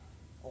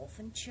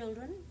 Orphan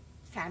children,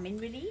 famine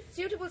relief.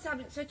 Suitable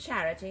subjects for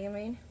charity, I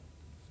mean.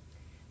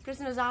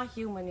 Prisoners are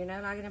human, you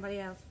know, like anybody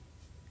else.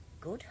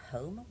 Good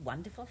home,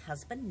 wonderful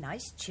husband,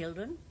 nice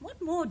children.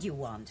 What more do you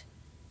want?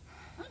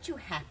 Aren't you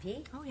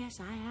happy? Oh, yes,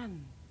 I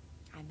am.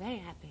 I'm very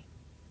happy.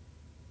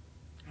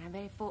 I'm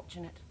very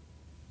fortunate.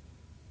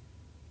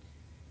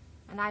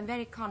 And I'm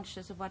very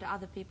conscious of what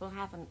other people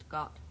haven't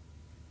got.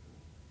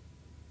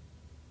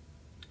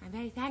 I'm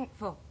very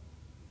thankful.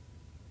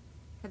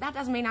 But that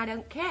doesn't mean I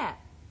don't care.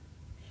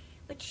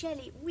 But,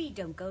 Shelley, we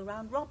don't go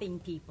round robbing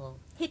people,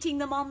 hitting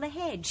them on the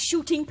head,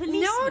 shooting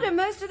policemen. No,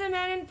 most of them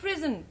are in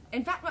prison.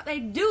 In fact, what they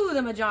do,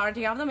 the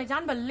majority of them, it's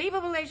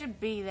unbelievable they should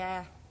be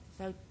there.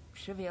 So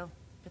trivial,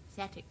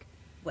 pathetic.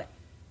 Well,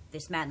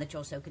 this man that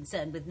you're so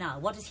concerned with now,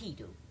 what does he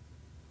do?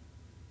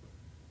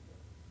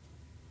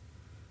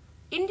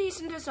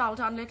 Indecent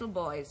assault on little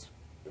boys.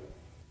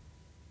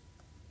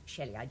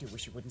 Shelley, I do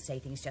wish you wouldn't say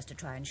things just to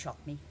try and shock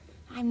me.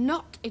 I'm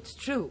not, it's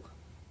true.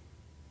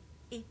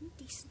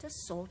 Indecent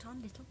assault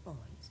on little boys?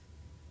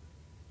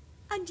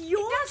 And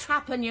you're... It does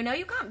happen, you know.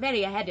 You can't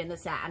bury your head in the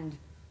sand.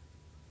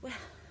 Well,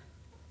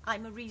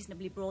 I'm a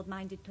reasonably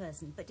broad-minded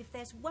person, but if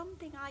there's one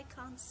thing I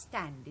can't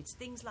stand, it's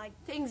things like...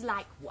 Things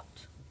like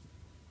what?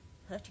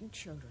 Hurting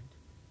children.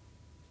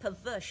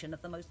 Perversion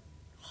of the most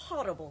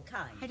horrible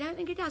kind. I don't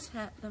think it does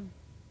hurt them.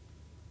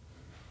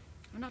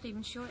 I'm not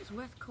even sure it's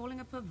worth calling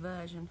a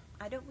perversion.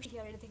 I don't wish to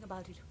hear anything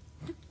about it.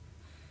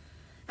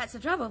 That's the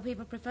trouble.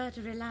 People prefer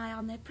to rely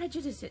on their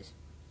prejudices.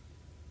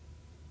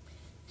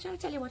 Shall I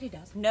tell you what he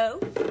does? No.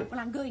 Well,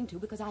 I'm going to,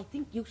 because I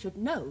think you should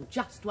know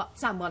just what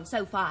someone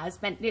so far has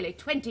spent nearly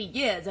 20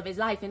 years of his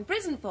life in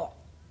prison for.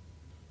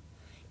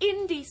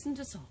 Indecent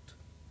assault.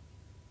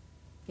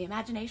 The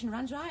imagination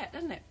runs riot,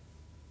 doesn't it?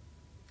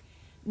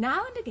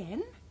 Now and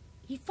again,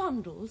 he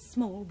fondles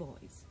small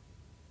boys.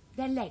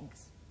 Their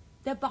legs,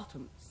 their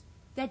bottoms,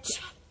 their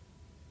chin.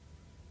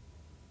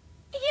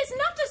 He is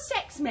not a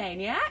sex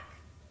maniac.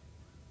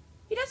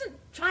 He doesn't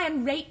try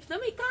and rape them.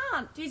 He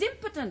can't. He's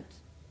impotent.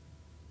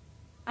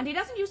 And he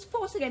doesn't use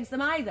force against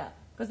them either,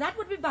 because that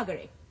would be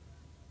buggery.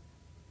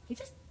 He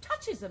just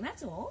touches them,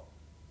 that's all.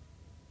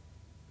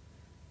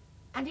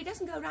 And he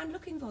doesn't go around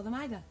looking for them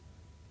either.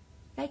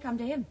 They come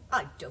to him.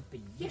 I don't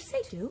believe it. Yes,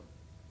 they do.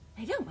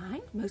 They don't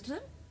mind, most of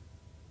them.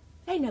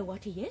 They know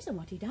what he is and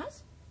what he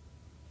does.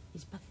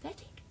 He's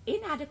pathetic,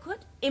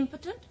 inadequate,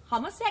 impotent,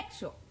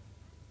 homosexual.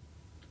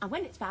 And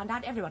when it's found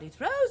out, everybody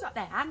throws up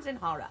their hands in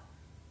horror.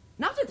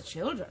 Not at the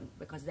children,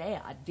 because they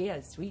are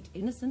dear, sweet,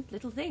 innocent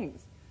little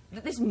things.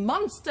 But this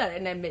monster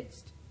in their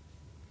midst.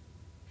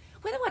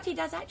 Whether what he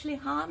does actually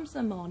harms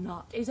them or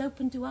not is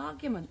open to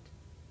argument.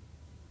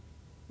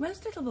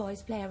 Most little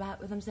boys play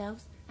about with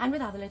themselves and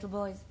with other little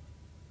boys.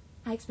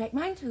 I expect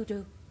mine to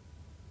do.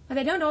 But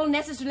they don't all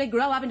necessarily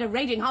grow up into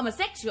raging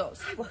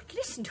homosexuals. I won't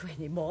listen to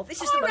any more.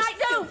 This is all the most right,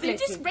 don't filthy,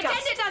 just pretend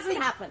it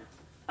doesn't happen.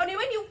 Only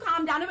when you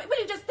calm down a bit,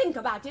 will you just think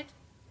about it?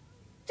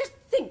 Just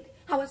think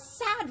how a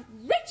sad,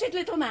 wretched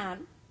little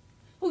man,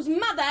 whose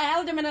mother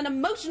held him in an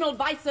emotional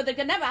vice so they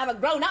could never have a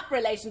grown-up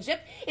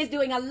relationship, is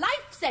doing a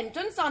life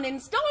sentence on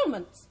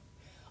installments.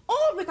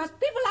 All because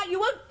people like you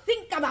won't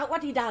think about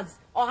what he does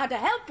or how to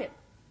help him.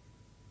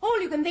 All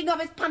you can think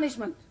of is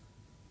punishment.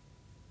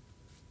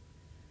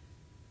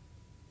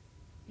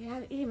 He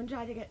hadn't even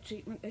tried to get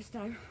treatment this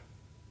time.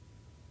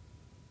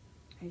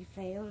 He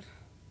failed.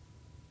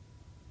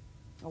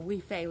 Or we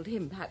failed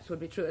him, perhaps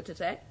would be truer to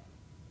say.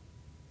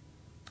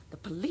 The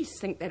police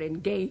think they're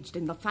engaged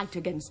in the fight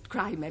against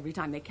crime every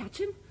time they catch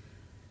him.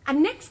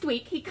 And next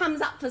week he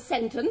comes up for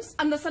sentence,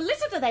 and the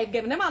solicitor they've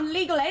given him on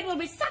legal aid will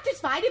be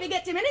satisfied if he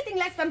gets him anything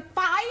less than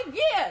 5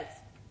 years.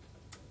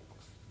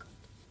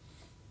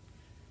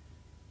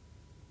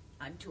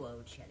 I'm too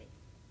old, Shelley.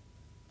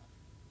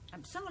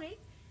 I'm sorry,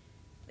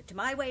 but to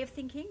my way of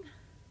thinking,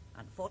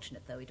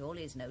 unfortunate though it all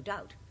is, no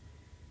doubt,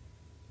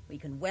 we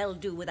can well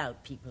do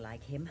without people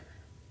like him.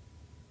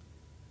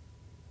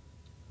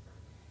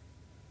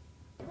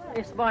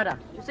 Hey, Spider,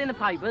 you seen the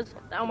papers?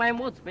 That old man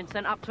Wood's been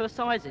sent up to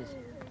assizes.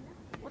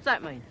 What's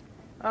that mean?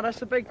 Oh, that's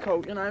the big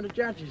court, you know, the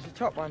judges, the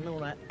top one and all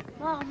that.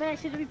 Oh, man,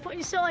 should have been put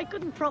inside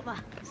good and proper.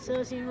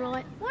 Serves him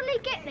right. What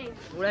did he get then?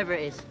 Whatever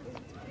it is.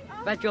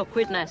 You've had your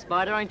quid now,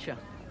 Spider, ain't you?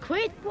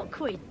 Quid? What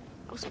quid?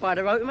 Oh,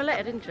 Spider wrote him a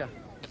letter, didn't you?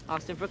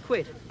 Asked him for a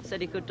quid.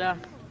 Said he could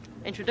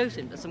introduce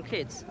him to some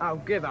kids. Oh,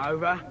 give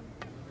over.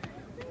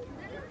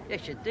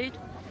 Yes, you did.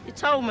 You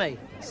told me.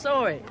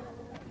 Sorry.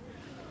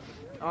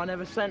 I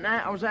never sent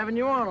that. I was having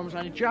you on. I was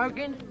only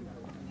joking.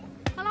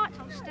 I liked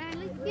old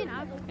Stanley, you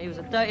know. He was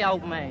a dirty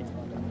old man.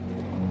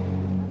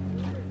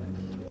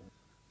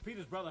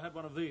 Peter's brother had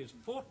one of these,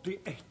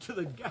 48 to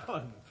the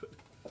gallon.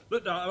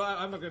 Look, no,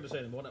 I'm not going to say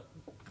any more. No.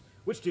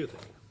 Which do you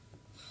think?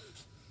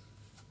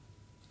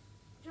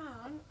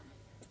 John,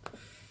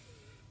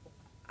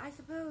 I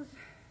suppose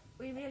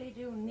we really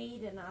do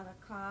need another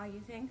car,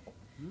 you think?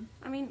 Hmm?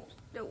 I mean,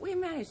 we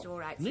managed all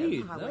right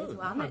Need? so far No, with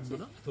one. I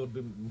thought it'd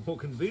be more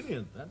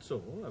convenient, that's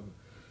all.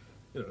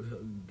 You know,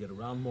 get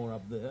around more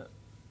up there.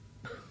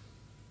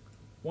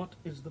 What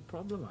is the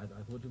problem? I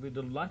thought you'd be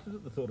delighted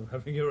at the thought of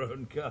having your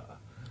own car.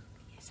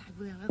 Yes, I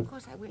will. Of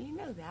course I will. You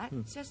know that.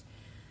 It's just...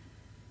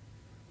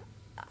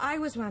 I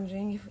was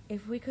wondering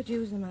if we could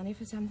use the money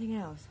for something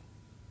else.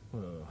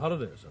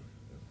 Holiday or something?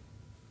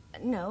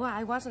 No,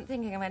 I wasn't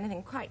thinking of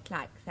anything quite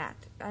like that.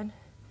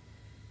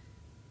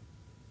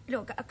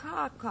 Look, a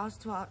car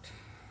costs, what,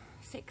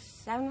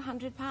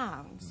 £700?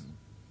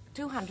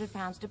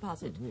 £200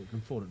 deposit. Well, you can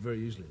afford it very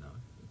easily now.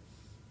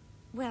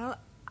 Well,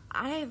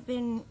 I've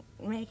been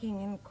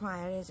making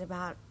inquiries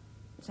about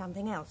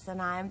something else,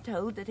 and I am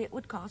told that it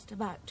would cost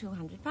about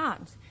 £200.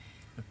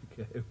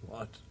 Okay,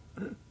 what?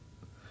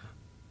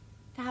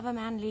 To have a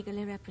man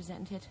legally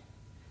represented.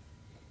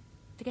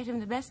 To get him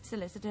the best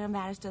solicitor and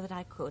barrister that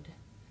I could.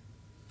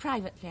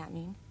 Privately, I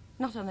mean.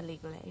 Not on the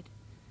legal aid.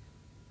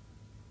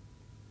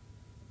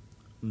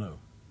 No.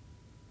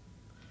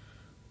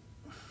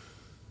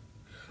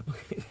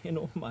 In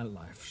all my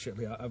life,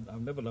 Shirley,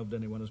 I've never loved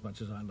anyone as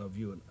much as I love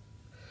you. And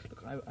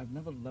look, I've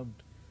never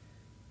loved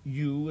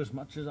you as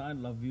much as I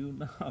love you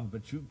now.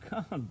 But you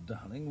can't,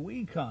 darling.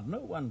 We can't. No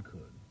one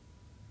could.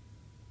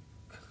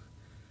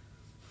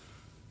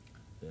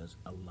 There's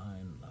a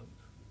line, love.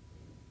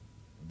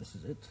 This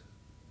is it.